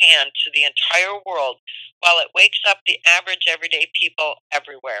showing their hand to the entire world while it wakes up the average everyday people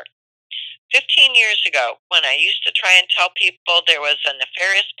everywhere. 15 years ago, when I used to try and tell people there was a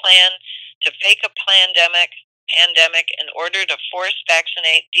nefarious plan to fake a pandemic in order to force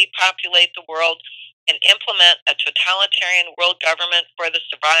vaccinate, depopulate the world, and implement a totalitarian world government for the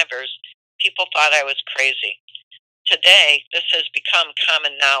survivors, people thought I was crazy. Today, this has become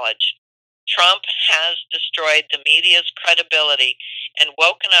common knowledge. Trump has destroyed the media's credibility and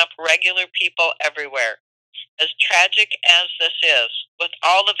woken up regular people everywhere. As tragic as this is, with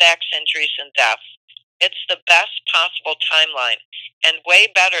all the vax injuries and deaths, it's the best possible timeline and way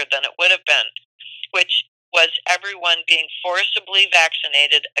better than it would have been, which was everyone being forcibly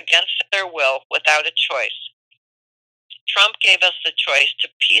vaccinated against their will without a choice. Trump gave us the choice to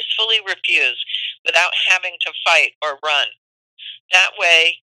peacefully refuse without having to fight or run. That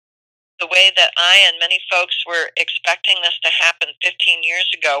way, the way that I and many folks were expecting this to happen 15 years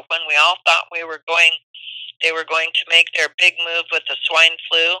ago when we all thought they were going to make their big move with the swine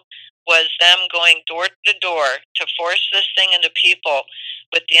flu, was them going door to door to force this thing into people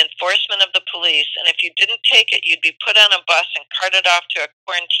with the enforcement of the police, and if you didn't take it, you'd be put on a bus and carted off to a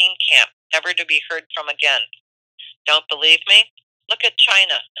quarantine camp, never to be heard from again. Don't believe me? Look at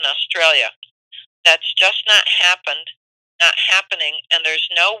China and Australia. That's just not happening, and there's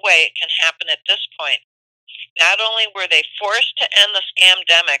no way it can happen at this point. Not only were they forced to end the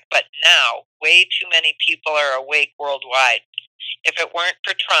scamdemic, but now way too many people are awake worldwide. If it weren't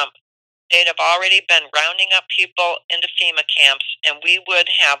for Trump, they'd have already been rounding up people into FEMA camps, and we would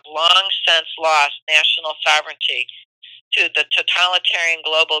have long since lost national sovereignty to the totalitarian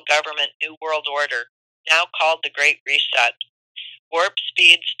global government New World Order, now called the Great Reset. Warp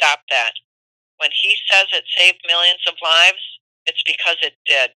speed stopped that. When he says it saved millions of lives, it's because it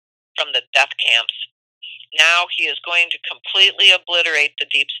did, from the death camps. Now he is going to completely obliterate the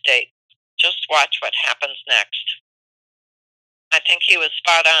deep state. Just watch what happens next. I think he was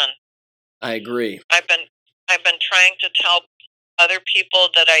spot on. I agree. I've been trying to tell other people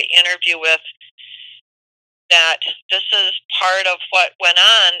that I interview with that this is part of what went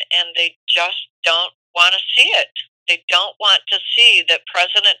on, and they just don't want to see it. They don't want to see that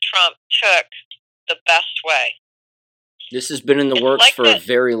President Trump took the best way. This has been in the works for a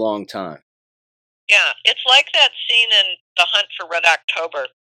very long time. Yeah, it's like that scene in The Hunt for Red October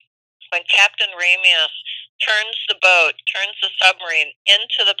when Captain Ramius turns the submarine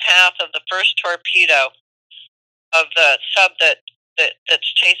into the path of the first torpedo of the sub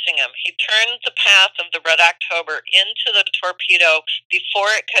that's chasing him. He turned the path of the Red October into the torpedo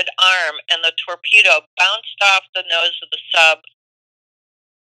before it could arm, and the torpedo bounced off the nose of the sub,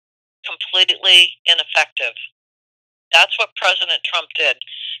 completely ineffective. That's what President Trump did.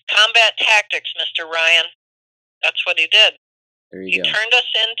 Combat tactics, Mr. Ryan. That's what he did. There you go.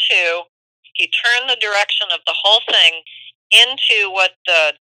 He turned the direction of the whole thing into what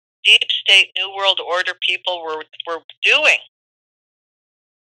the deep state New World Order people were doing.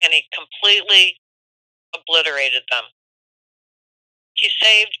 And he completely obliterated them. He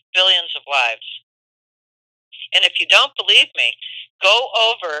saved billions of lives. And if you don't believe me, go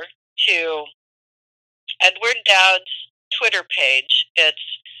over to Edward Dowd's Twitter page.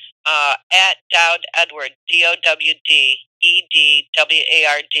 It's at Dowd Edward, DOWDEDWARD.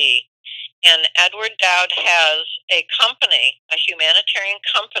 And Edward Dowd has a company, a humanitarian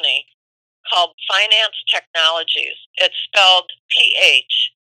company, called Finance Technologies. It's spelled PHINANCE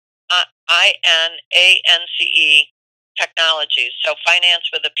Technologies, so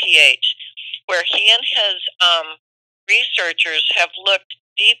finance with a PH, where he and his researchers have looked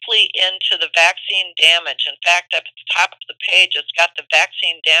deeply into the vaccine damage. In fact, up at the top of the page, it's got the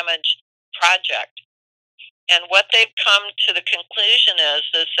Vaccine Damage Project. And what they've come to the conclusion is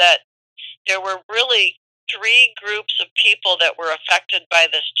that there were really three groups of people that were affected by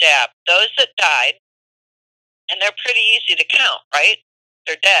this jab. Those that died, and they're pretty easy to count, right?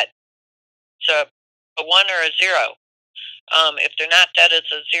 They're dead. So a 1 or a 0. If they're not dead,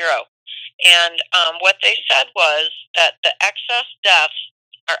 it's a 0. And what they said was that the excess deaths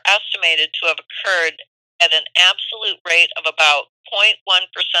are estimated to have occurred at an absolute rate of about 0.1%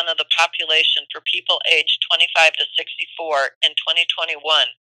 of the population for people aged 25 to 64 in 2021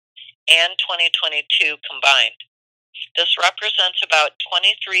 and 2022 combined. This represents about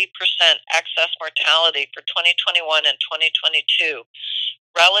 23% excess mortality for 2021 and 2022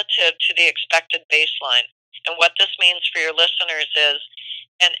 relative to the expected baseline. And what this means for your listeners is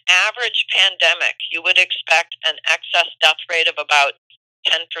an average pandemic, you would expect an excess death rate of about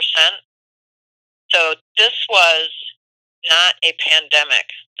 10%. So this was not a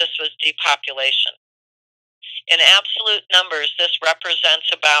pandemic. This was depopulation. In absolute numbers, this represents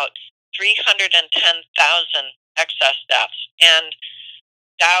about 310,000 excess deaths. And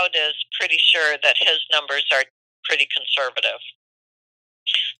Dowd is pretty sure that his numbers are pretty conservative.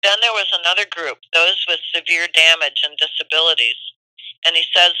 Then there was another group, those with severe damage and disabilities. And he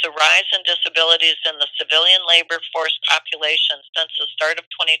says the rise in disabilities in the civilian labor force population since the start of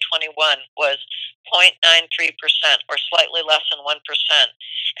 2021 was 0.93%, or slightly less than 1%.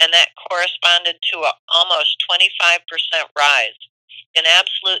 And that corresponded to an almost 25% rise. In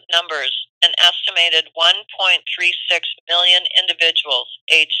absolute numbers, an estimated 1.36 million individuals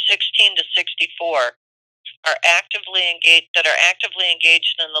aged 16 to 64 are actively engaged in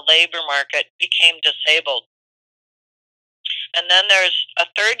the labor market became disabled. And then there's a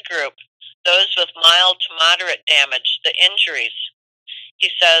third group, those with mild to moderate damage, the injuries.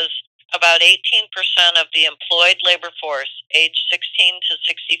 He says about 18% of the employed labor force aged 16 to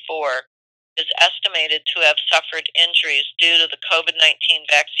 64 is estimated to have suffered injuries due to the COVID-19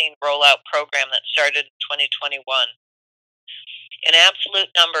 vaccine rollout program that started in 2021. In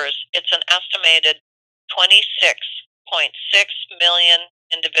absolute numbers, it's an estimated 26.6 million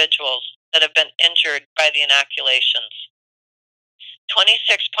individuals that have been injured by the inoculations.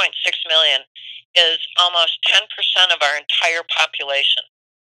 26.6 million is almost 10% of our entire population.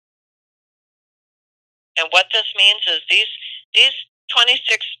 And what this means is these 26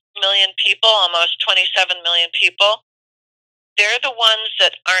 million people, almost 27 million people, they're the ones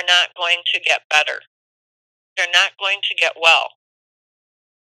that are not going to get better. They're not going to get well.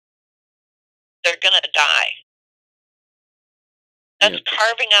 They're going to die. That's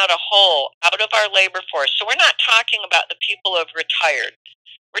carving out a hole out of our labor force. So we're not talking about the people who have retired.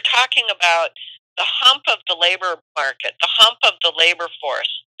 We're talking about the hump of the labor market, the hump of the labor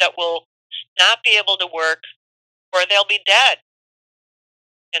force that will not be able to work, or they'll be dead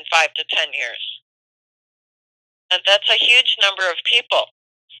in 5 to 10 years. And that's a huge number of people.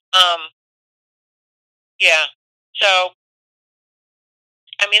 So,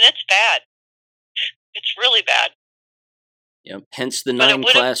 I mean, it's bad. It's really bad. Yep. Hence the 9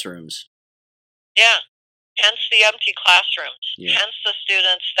 classrooms. Yeah. Hence the empty classrooms. Yeah. Hence the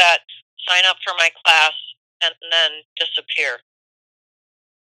students that sign up for my class and then disappear.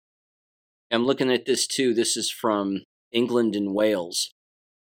 I'm looking at this too. This is from England and Wales.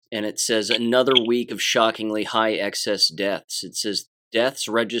 And it says another week of shockingly high excess deaths. It says deaths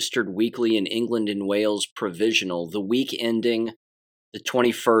registered weekly in England and Wales provisional, the week ending the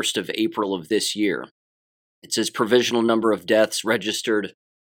 21st of April of this year. It says provisional number of deaths registered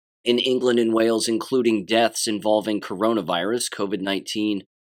in England and Wales, including deaths involving coronavirus, COVID-19,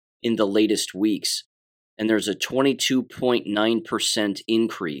 in the latest weeks. And there's a 22.9%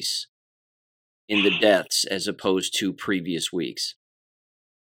 increase in the deaths as opposed to previous weeks.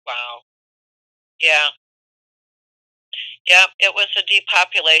 Wow. Yeah. Yeah, it was a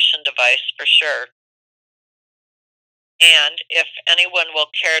depopulation device for sure. And if anyone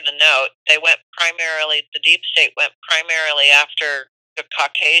will care to note, the deep state went primarily after the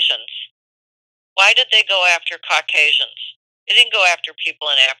Caucasians. Why did they go after Caucasians? They didn't go after people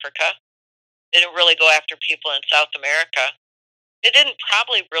in Africa. They didn't really go after people in South America. They didn't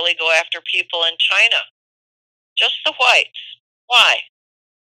probably really go after people in China. Just the whites. Why?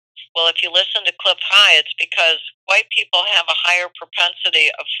 Well, if you listen to Cliff High, it's because white people have a higher propensity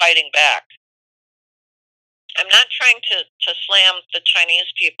of fighting back. I'm not trying to slam the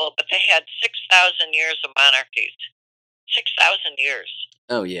Chinese people, but they had 6,000 years of monarchies. 6,000 years.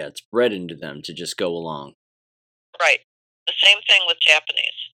 Oh, yeah, it's bred into them to just go along. Right. The same thing with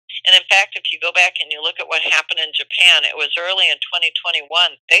Japanese. And in fact, if you go back and you look at what happened in Japan, it was early in 2021.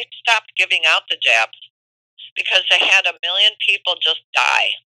 They stopped giving out the jabs because they had 1 million people just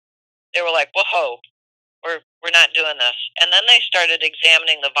die. They were like, whoa, we're not doing this. And then they started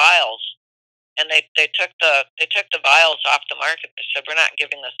examining the vials, and they took the vials off the market. They said, we're not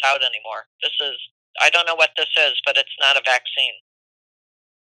giving this out anymore. This is, I don't know what this is, but it's not a vaccine.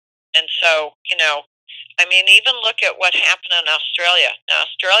 And so, I mean, even look at what happened in Australia. Now,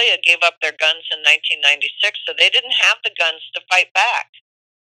 Australia gave up their guns in 1996, so they didn't have the guns to fight back.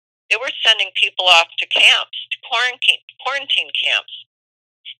 They were sending people off to camps, to quarantine camps.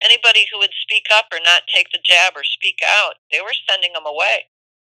 Anybody who would speak up or not take the jab or speak out, they were sending them away.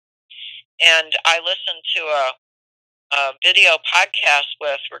 And I listened to a video podcast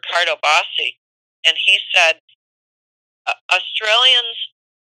with Ricardo Bassi, and he said Australians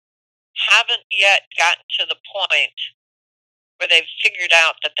haven't yet gotten to the point where they've figured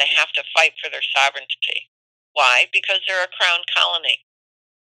out that they have to fight for their sovereignty. Why? Because they're a crown colony.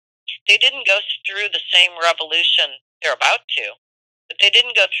 They didn't go through the same revolution they're about to, but they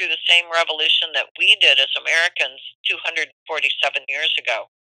didn't go through the same revolution that we did as Americans 247 years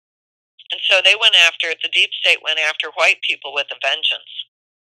ago. And so they went after, the deep state went after white people with a vengeance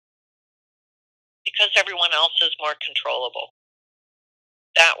because everyone else is more controllable.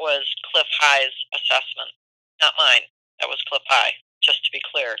 That was Cliff High's assessment, not mine. That was Cliff High, just to be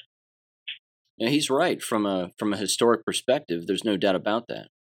clear. Yeah, he's right. From a historic perspective, there's no doubt about that.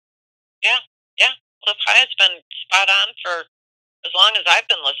 Yeah. Cliff High has been spot on for as long as I've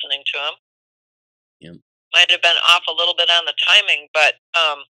been listening to him. Yeah. Might have been off a little bit on the timing, but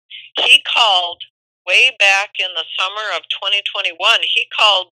he called way back in the summer of 2021, he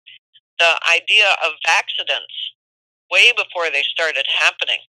called the idea of vacccidents way before they started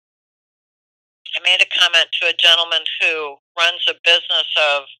happening. I made a comment to a gentleman who runs a business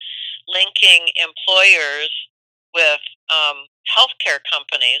of linking employers with healthcare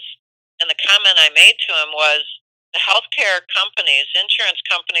companies, and the comment I made to him was, the healthcare companies, insurance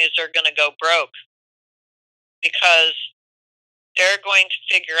companies are going to go broke because they're going to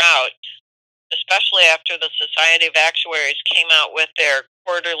figure out, especially after the Society of Actuaries came out with their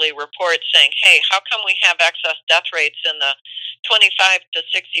quarterly report saying, hey, how come we have excess death rates in the 25 to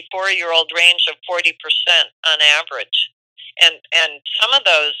 64-year-old range of 40% on average? And some of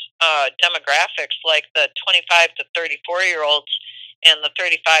those demographics, like the 25 to 34-year-olds and the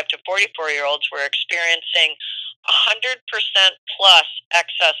 35 to 44-year-olds, were experiencing 100% plus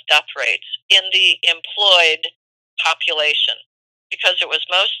excess death rates in the employed population, because it was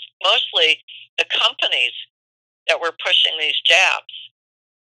mostly the companies that were pushing these jabs.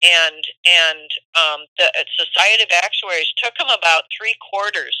 And the Society of Actuaries took them about 3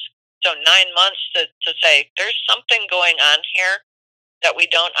 quarters, so 9 months to say, there's something going on here that we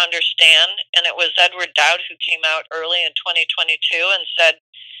don't understand. And it was Edward Dowd who came out early in 2022 and said,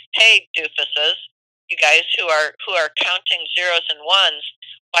 hey, doofuses, you guys who are counting zeros and ones,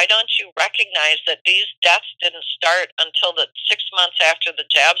 why don't you recognize that these deaths didn't start until the 6 months after the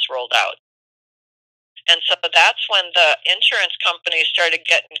jabs rolled out? And so that's when the insurance companies started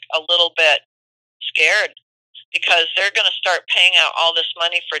getting a little bit scared, because they're going to start paying out all this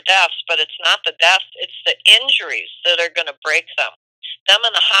money for deaths, but it's not the deaths, it's the injuries that are going to break them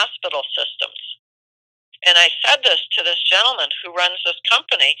in the hospital systems. And I said this to this gentleman who runs this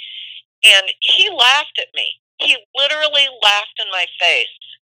company, and he laughed at me. He literally laughed in my face.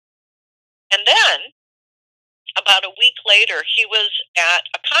 And then, about a week later, he was at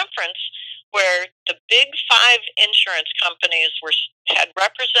a conference where the big 5 insurance companies had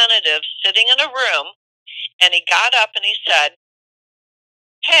representatives sitting in a room, and he got up and he said,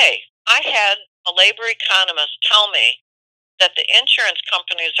 hey, I had a labor economist tell me that the insurance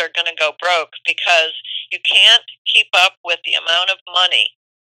companies are going to go broke because you can't keep up with the amount of money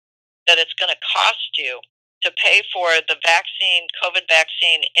that it's going to cost you to pay for the vaccine, COVID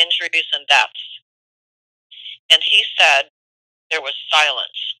vaccine injuries and deaths. And he said there was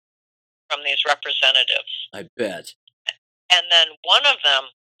silence from these representatives. I bet. And then one of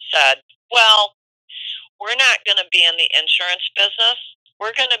them said, well, we're not going to be in the insurance business.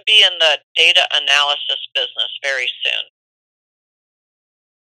 We're going to be in the data analysis business very soon.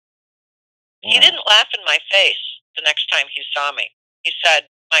 Wow. He didn't laugh in my face the next time he saw me. He said,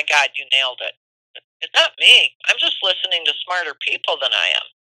 my God, you nailed it. It's not me. I'm just listening to smarter people than I am.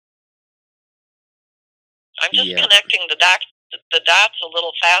 I'm just connecting the dots a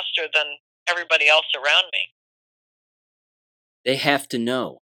little faster than everybody else around me. They have to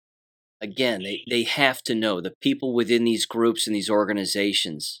know. Again, they have to know. The people within these groups and these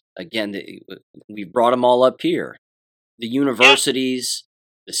organizations, again, we brought them all up here. The universities,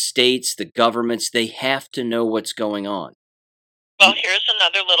 the the states, the governments, they have to know what's going on. Well, here's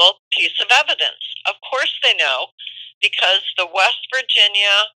another little piece of evidence. Of course they know, because the West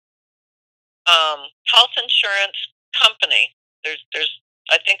Virginia health insurance company,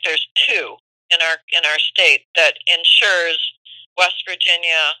 I think there's two in our state that insures West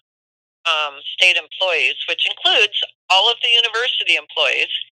Virginia state employees, which includes all of the university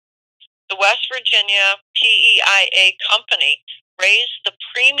employees. The West Virginia PEIA company raised the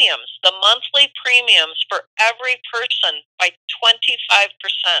premiums, the monthly premiums for every person by 25%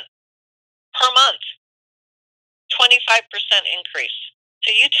 per month. 25% increase.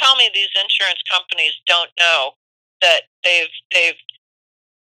 So you tell me these insurance companies don't know that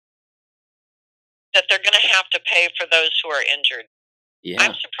that they're going to have to pay for those who are injured. Yeah.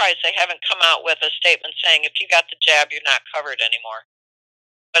 I'm surprised they haven't come out with a statement saying if you got the jab, you're not covered anymore.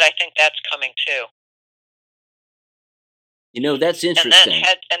 But I think that's coming too. That's interesting.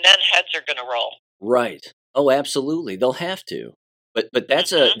 And then heads are going to roll. Right. Oh, absolutely. They'll have to. But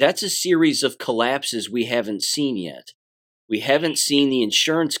that's a series of collapses we haven't seen yet. We haven't seen the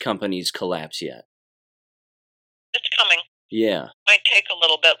insurance companies collapse yet. It's coming. Yeah. Might take a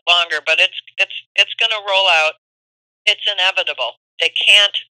little bit longer, but it's going to roll out. It's inevitable. They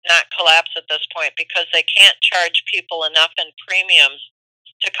can't not collapse at this point because they can't charge people enough in premiums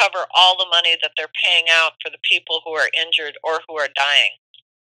to cover all the money that they're paying out for the people who are injured or who are dying.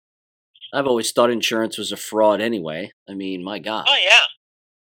 I've always thought insurance was a fraud anyway. I mean, my God. Oh, yeah.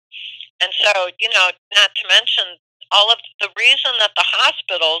 And so, not to mention all of the reason that the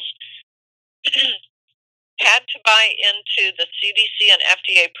hospitals had to buy into the CDC and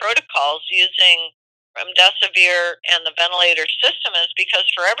FDA protocols using remdesivir and the ventilator system is because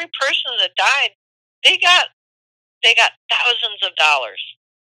for every person that died, they got thousands of dollars.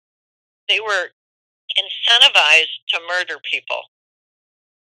 They were incentivized to murder people.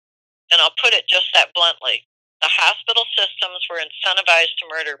 And I'll put it just that bluntly. The hospital systems were incentivized to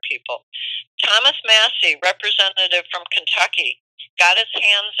murder people. Thomas Massey, representative from Kentucky, got his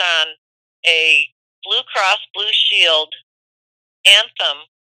hands on a Blue Cross Blue Shield anthem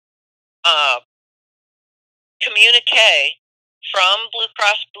communique from Blue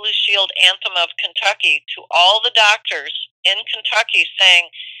Cross Blue Shield Anthem of Kentucky to all the doctors in Kentucky saying,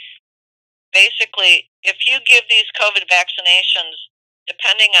 basically, if you give these COVID vaccinations,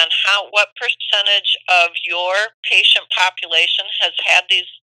 depending on what percentage of your patient population has had these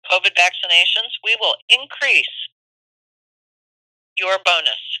COVID vaccinations, we will increase your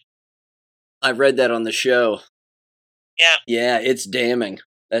bonus. I read that on the show. Yeah. Yeah, it's damning.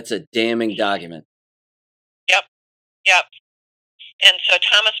 That's a damning document. Yep. And so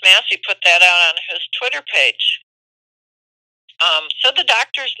Thomas Massey put that out on his Twitter page. So the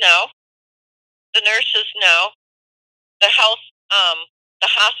doctors know, the nurses know, the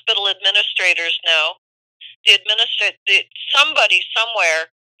hospital administrators know, somebody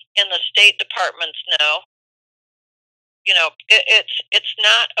somewhere in the state departments know. It's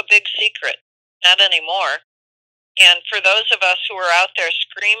not a big secret, not anymore. And for those of us who are out there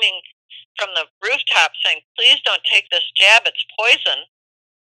screaming from the rooftop saying, please don't take this jab, it's poison,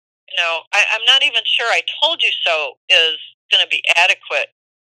 I'm not even sure I told you so is going to be adequate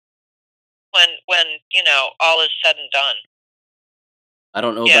when all is said and done. I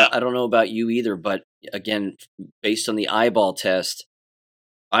don't know about you either, but again, based on the eyeball test,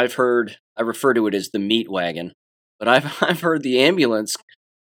 I refer to it as the meat wagon, but I've heard the ambulance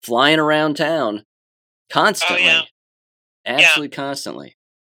flying around town constantly. Oh, yeah. Absolutely constantly.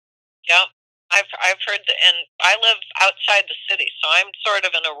 Yep. I've heard and I live outside the city, so I'm sort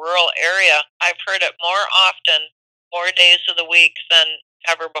of in a rural area. I've heard it more often, more days of the week than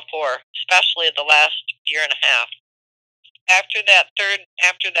ever before, especially the last year and a half. After that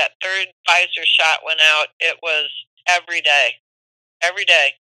third Pfizer shot went out, it was every day. Every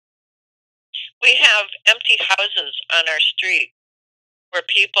day. We have empty houses on our street where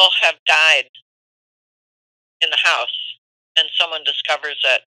people have died in the house and someone discovers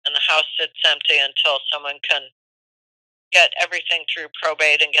it. And the house sits empty until someone can get everything through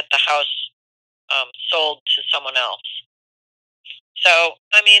probate and get the house sold to someone else. So,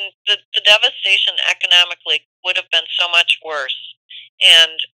 I mean, the devastation economically would have been so much worse.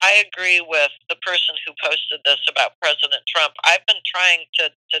 And I agree with the person who posted this about President Trump. I've been trying to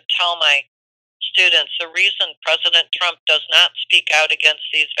tell my students the reason President Trump does not speak out against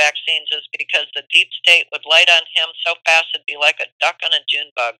these vaccines is because the deep state would light on him so fast it'd be like a duck on a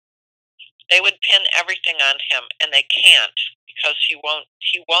June bug. They would pin everything on him, and they can't because he won't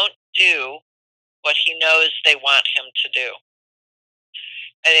do what he knows they want him to do.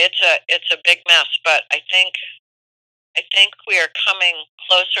 And it's a big mess, but I think I think we are coming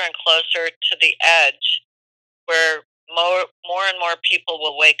closer and closer to the edge where more and more people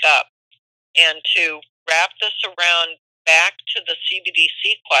will wake up. And to wrap this around back to the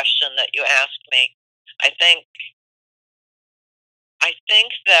CBDC question that you asked me, I think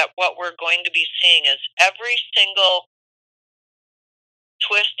that what we're going to be seeing is every single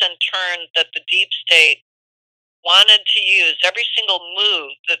twist and turn that the deep state wanted to use, every single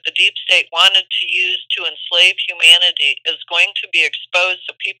move that the deep state wanted to use to enslave humanity is going to be exposed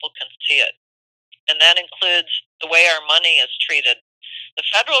so people can see it. And that includes the way our money is treated. The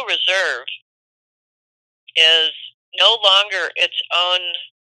Federal Reserve is no longer its own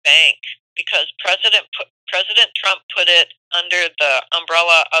bank because President Trump put it under the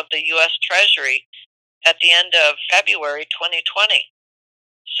umbrella of the U.S. Treasury at the end of February 2020.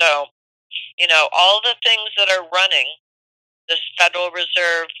 So, all the things that are running this Federal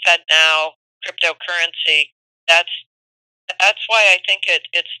Reserve, FedNow, cryptocurrency, that's why I think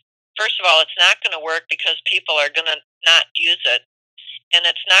it's first of all, it's not going to work because people are going to not use it. And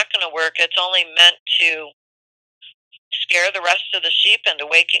it's not going to work. It's only meant to scare the rest of the sheep into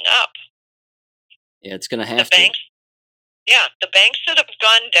waking up. Yeah, it's going to have to. The banks that have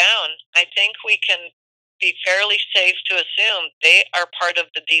gone down, I think we can be fairly safe to assume they are part of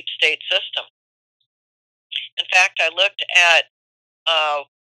the deep state system. In fact, I looked at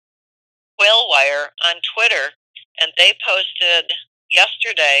Whalewire on Twitter, and they posted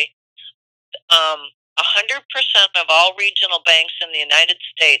yesterday 100% of all regional banks in the United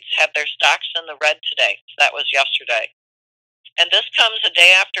States have their stocks in the red today. That was yesterday. And this comes a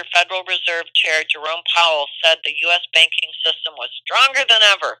day after Federal Reserve Chair Jerome Powell said the U.S. banking system was stronger than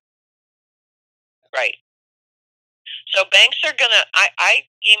ever. Right. So banks are going to, I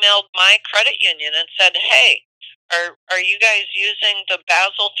emailed my credit union and said, hey, are you guys using the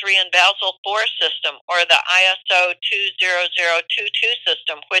Basel III and Basel IV system or the ISO 20022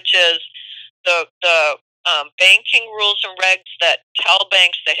 system, which is the banking rules and regs that tell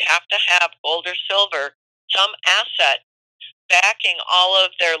banks they have to have gold or silver, some asset backing all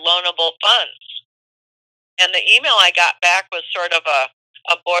of their loanable funds. And the email I got back was sort of a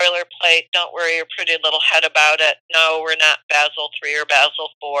boilerplate, don't worry your pretty little head about it. No, we're not Basel III or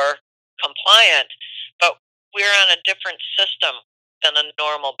Basel IV compliant, but we're on a different system than a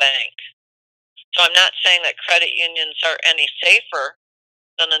normal bank. So I'm not saying that credit unions are any safer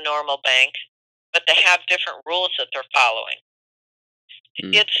than a normal bank, but they have different rules that they're following.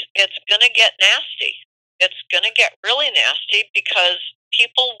 It's going to get nasty. It's going to get really nasty because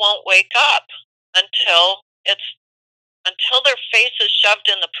people won't wake up until their face is shoved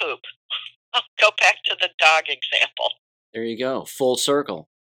in the poop. I'll go back to the dog example. There you go. Full circle.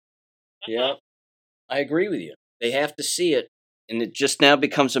 Mm-hmm. Yeah. I agree with you. They have to see it, and it just now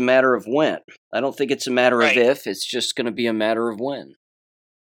becomes a matter of when. I don't think it's a matter of if, it's just going to be a matter of when.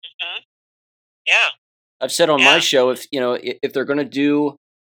 Mm-hmm. Yeah. I've said on my show, if they're going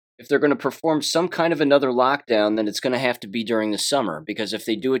to perform some kind of another lockdown, then it's going to have to be during the summer, because if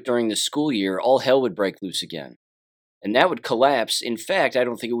they do it during the school year, all hell would break loose again. And that would collapse. In fact, I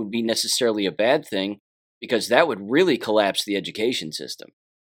don't think it would be necessarily a bad thing, because that would really collapse the education system.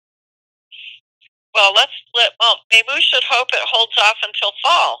 Well, maybe we should hope it holds off until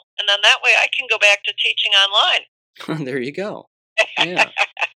fall, and then that way I can go back to teaching online. There you go. Yeah.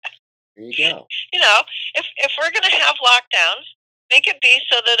 There you go. If we're going to have lockdowns, make it be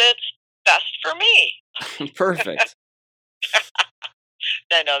so that it's best for me. Perfect.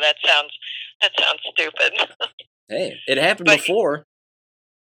 I know that sounds stupid. Hey, it happened before.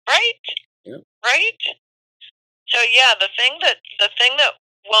 Right? Yeah. Right? So yeah, the thing that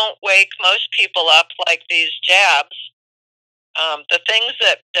won't wake most people up, like these jabs, the things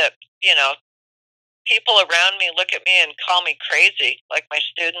that people around me look at me and call me crazy, like my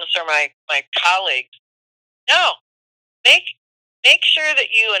students or my colleagues. No. Make sure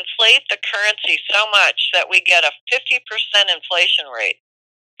that you inflate the currency so much that we get a 50% inflation rate,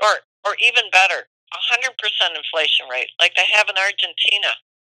 or even better, 100% inflation rate, like they have in Argentina.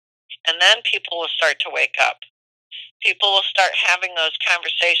 And then people will start to wake up. People will start having those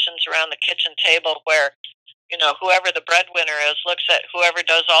conversations around the kitchen table where, whoever the breadwinner is looks at whoever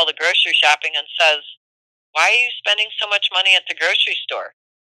does all the grocery shopping and says, why are you spending so much money at the grocery store?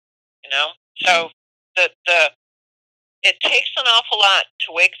 So it takes an awful lot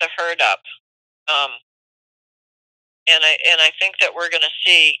to wake the herd up. And I think that we're going to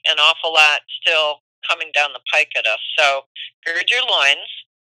see an awful lot still coming down the pike at us. So gird your loins,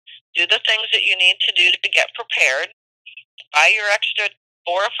 do the things that you need to do to get prepared, buy your extra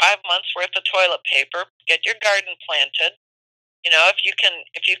 4 or 5 months worth of toilet paper, get your garden planted. If you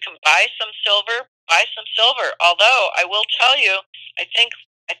can buy some silver, buy some silver. Although I will tell you, I think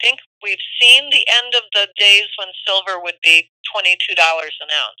we've seen the end of the days when silver would be $22 an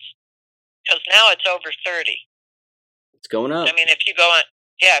ounce, because now it's over 30. It's going up. I mean, if you go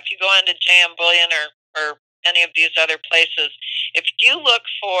into JM Bullion or any of these other places, if you look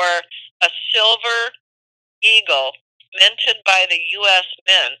for a silver eagle minted by the U.S.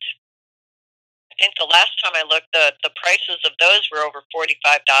 Mint, I think the last time I looked, the prices of those were over $45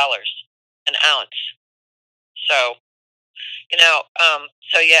 an ounce. So,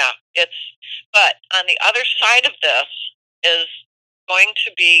 but on the other side of this is going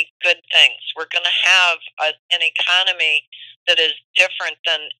to be good things. We're going to have an economy that is different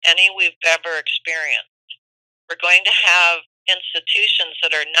than any we've ever experienced. We're going to have institutions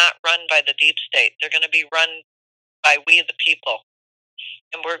that are not run by the deep state. They're going to be run by we the people.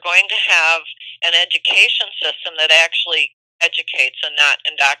 And we're going to have an education system that actually educates and not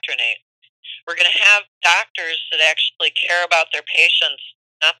indoctrinates. We're going to have doctors that actually care about their patients,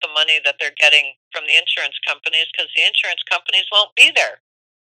 not the money that they're getting from the insurance companies, because the insurance companies won't be there.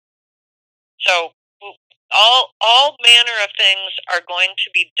 So all manner of things are going to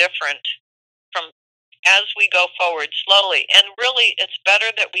be different from as we go forward slowly. And really, it's better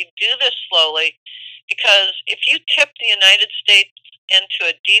that we do this slowly, because if you tip the United States into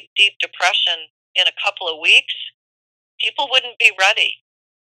a deep, deep depression in a couple of weeks, people wouldn't be ready.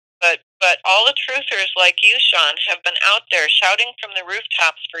 But all the truthers like you, Sean, have been out there shouting from the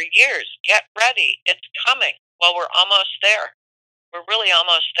rooftops for years, get ready, it's coming. Well, we're almost there. We're really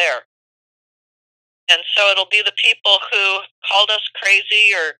almost there. And so it'll be the people who called us crazy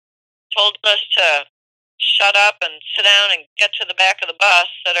or told us to shut up and sit down and get to the back of the bus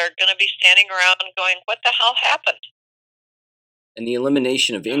that are going to be standing around going, what the hell happened? And the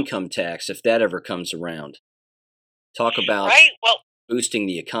elimination of income tax, if that ever comes around. Talk about boosting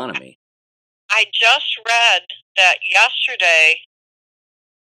the economy. I just read that yesterday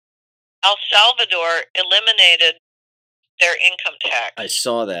El Salvador eliminated their income tax. I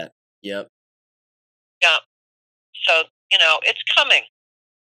saw that. Yep. Yeah. So, it's coming.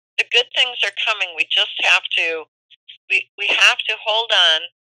 The good things are coming. We just have to we have to hold on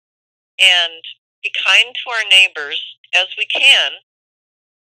and be kind to our neighbors as we can.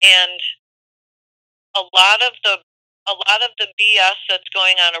 And a lot of the BS that's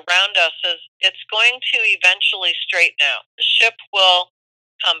going on around us it's going to eventually straighten out. The ship will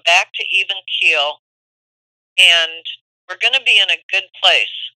come back to even keel, and we're going to be in a good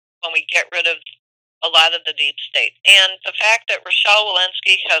place when we get rid of a lot of the deep state. And the fact that Rochelle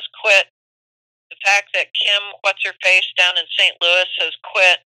Walensky has quit, the fact that Kim What's-Her-Face down in St. Louis has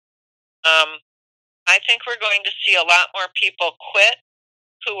quit, I think we're going to see a lot more people quit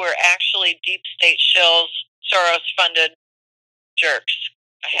who were actually deep state shills, Soros-funded jerks.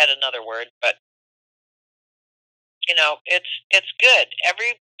 I had another word, but it's good.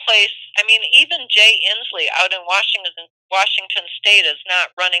 Every place. I mean, even Jay Inslee out in Washington State is not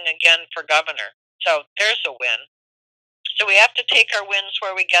running again for governor. So there's a win. So we have to take our wins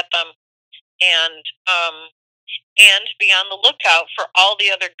where we get them, and be on the lookout for all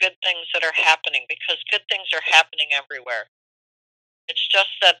the other good things that are happening, because good things are happening everywhere. It's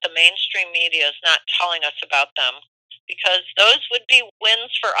just that the mainstream media is not telling us about them, because those would be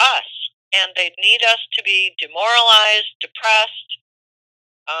wins for us, and they'd need us to be demoralized, depressed,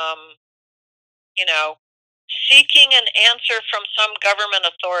 seeking an answer from some government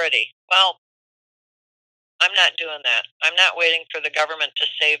authority. Well, I'm not doing that. I'm not waiting for the government to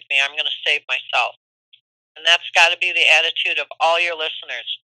save me. I'm going to save myself. And that's got to be the attitude of all your listeners.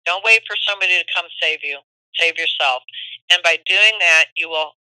 Don't wait for somebody to come save you. Save yourself. And by doing that, you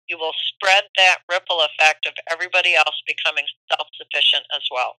will spread that ripple effect of everybody else becoming self-sufficient as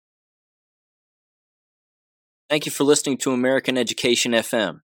well. Thank you for listening to American Education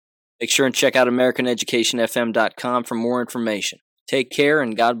FM. Make sure and check out AmericanEducationFM.com for more information. Take care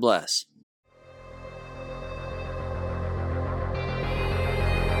and God bless.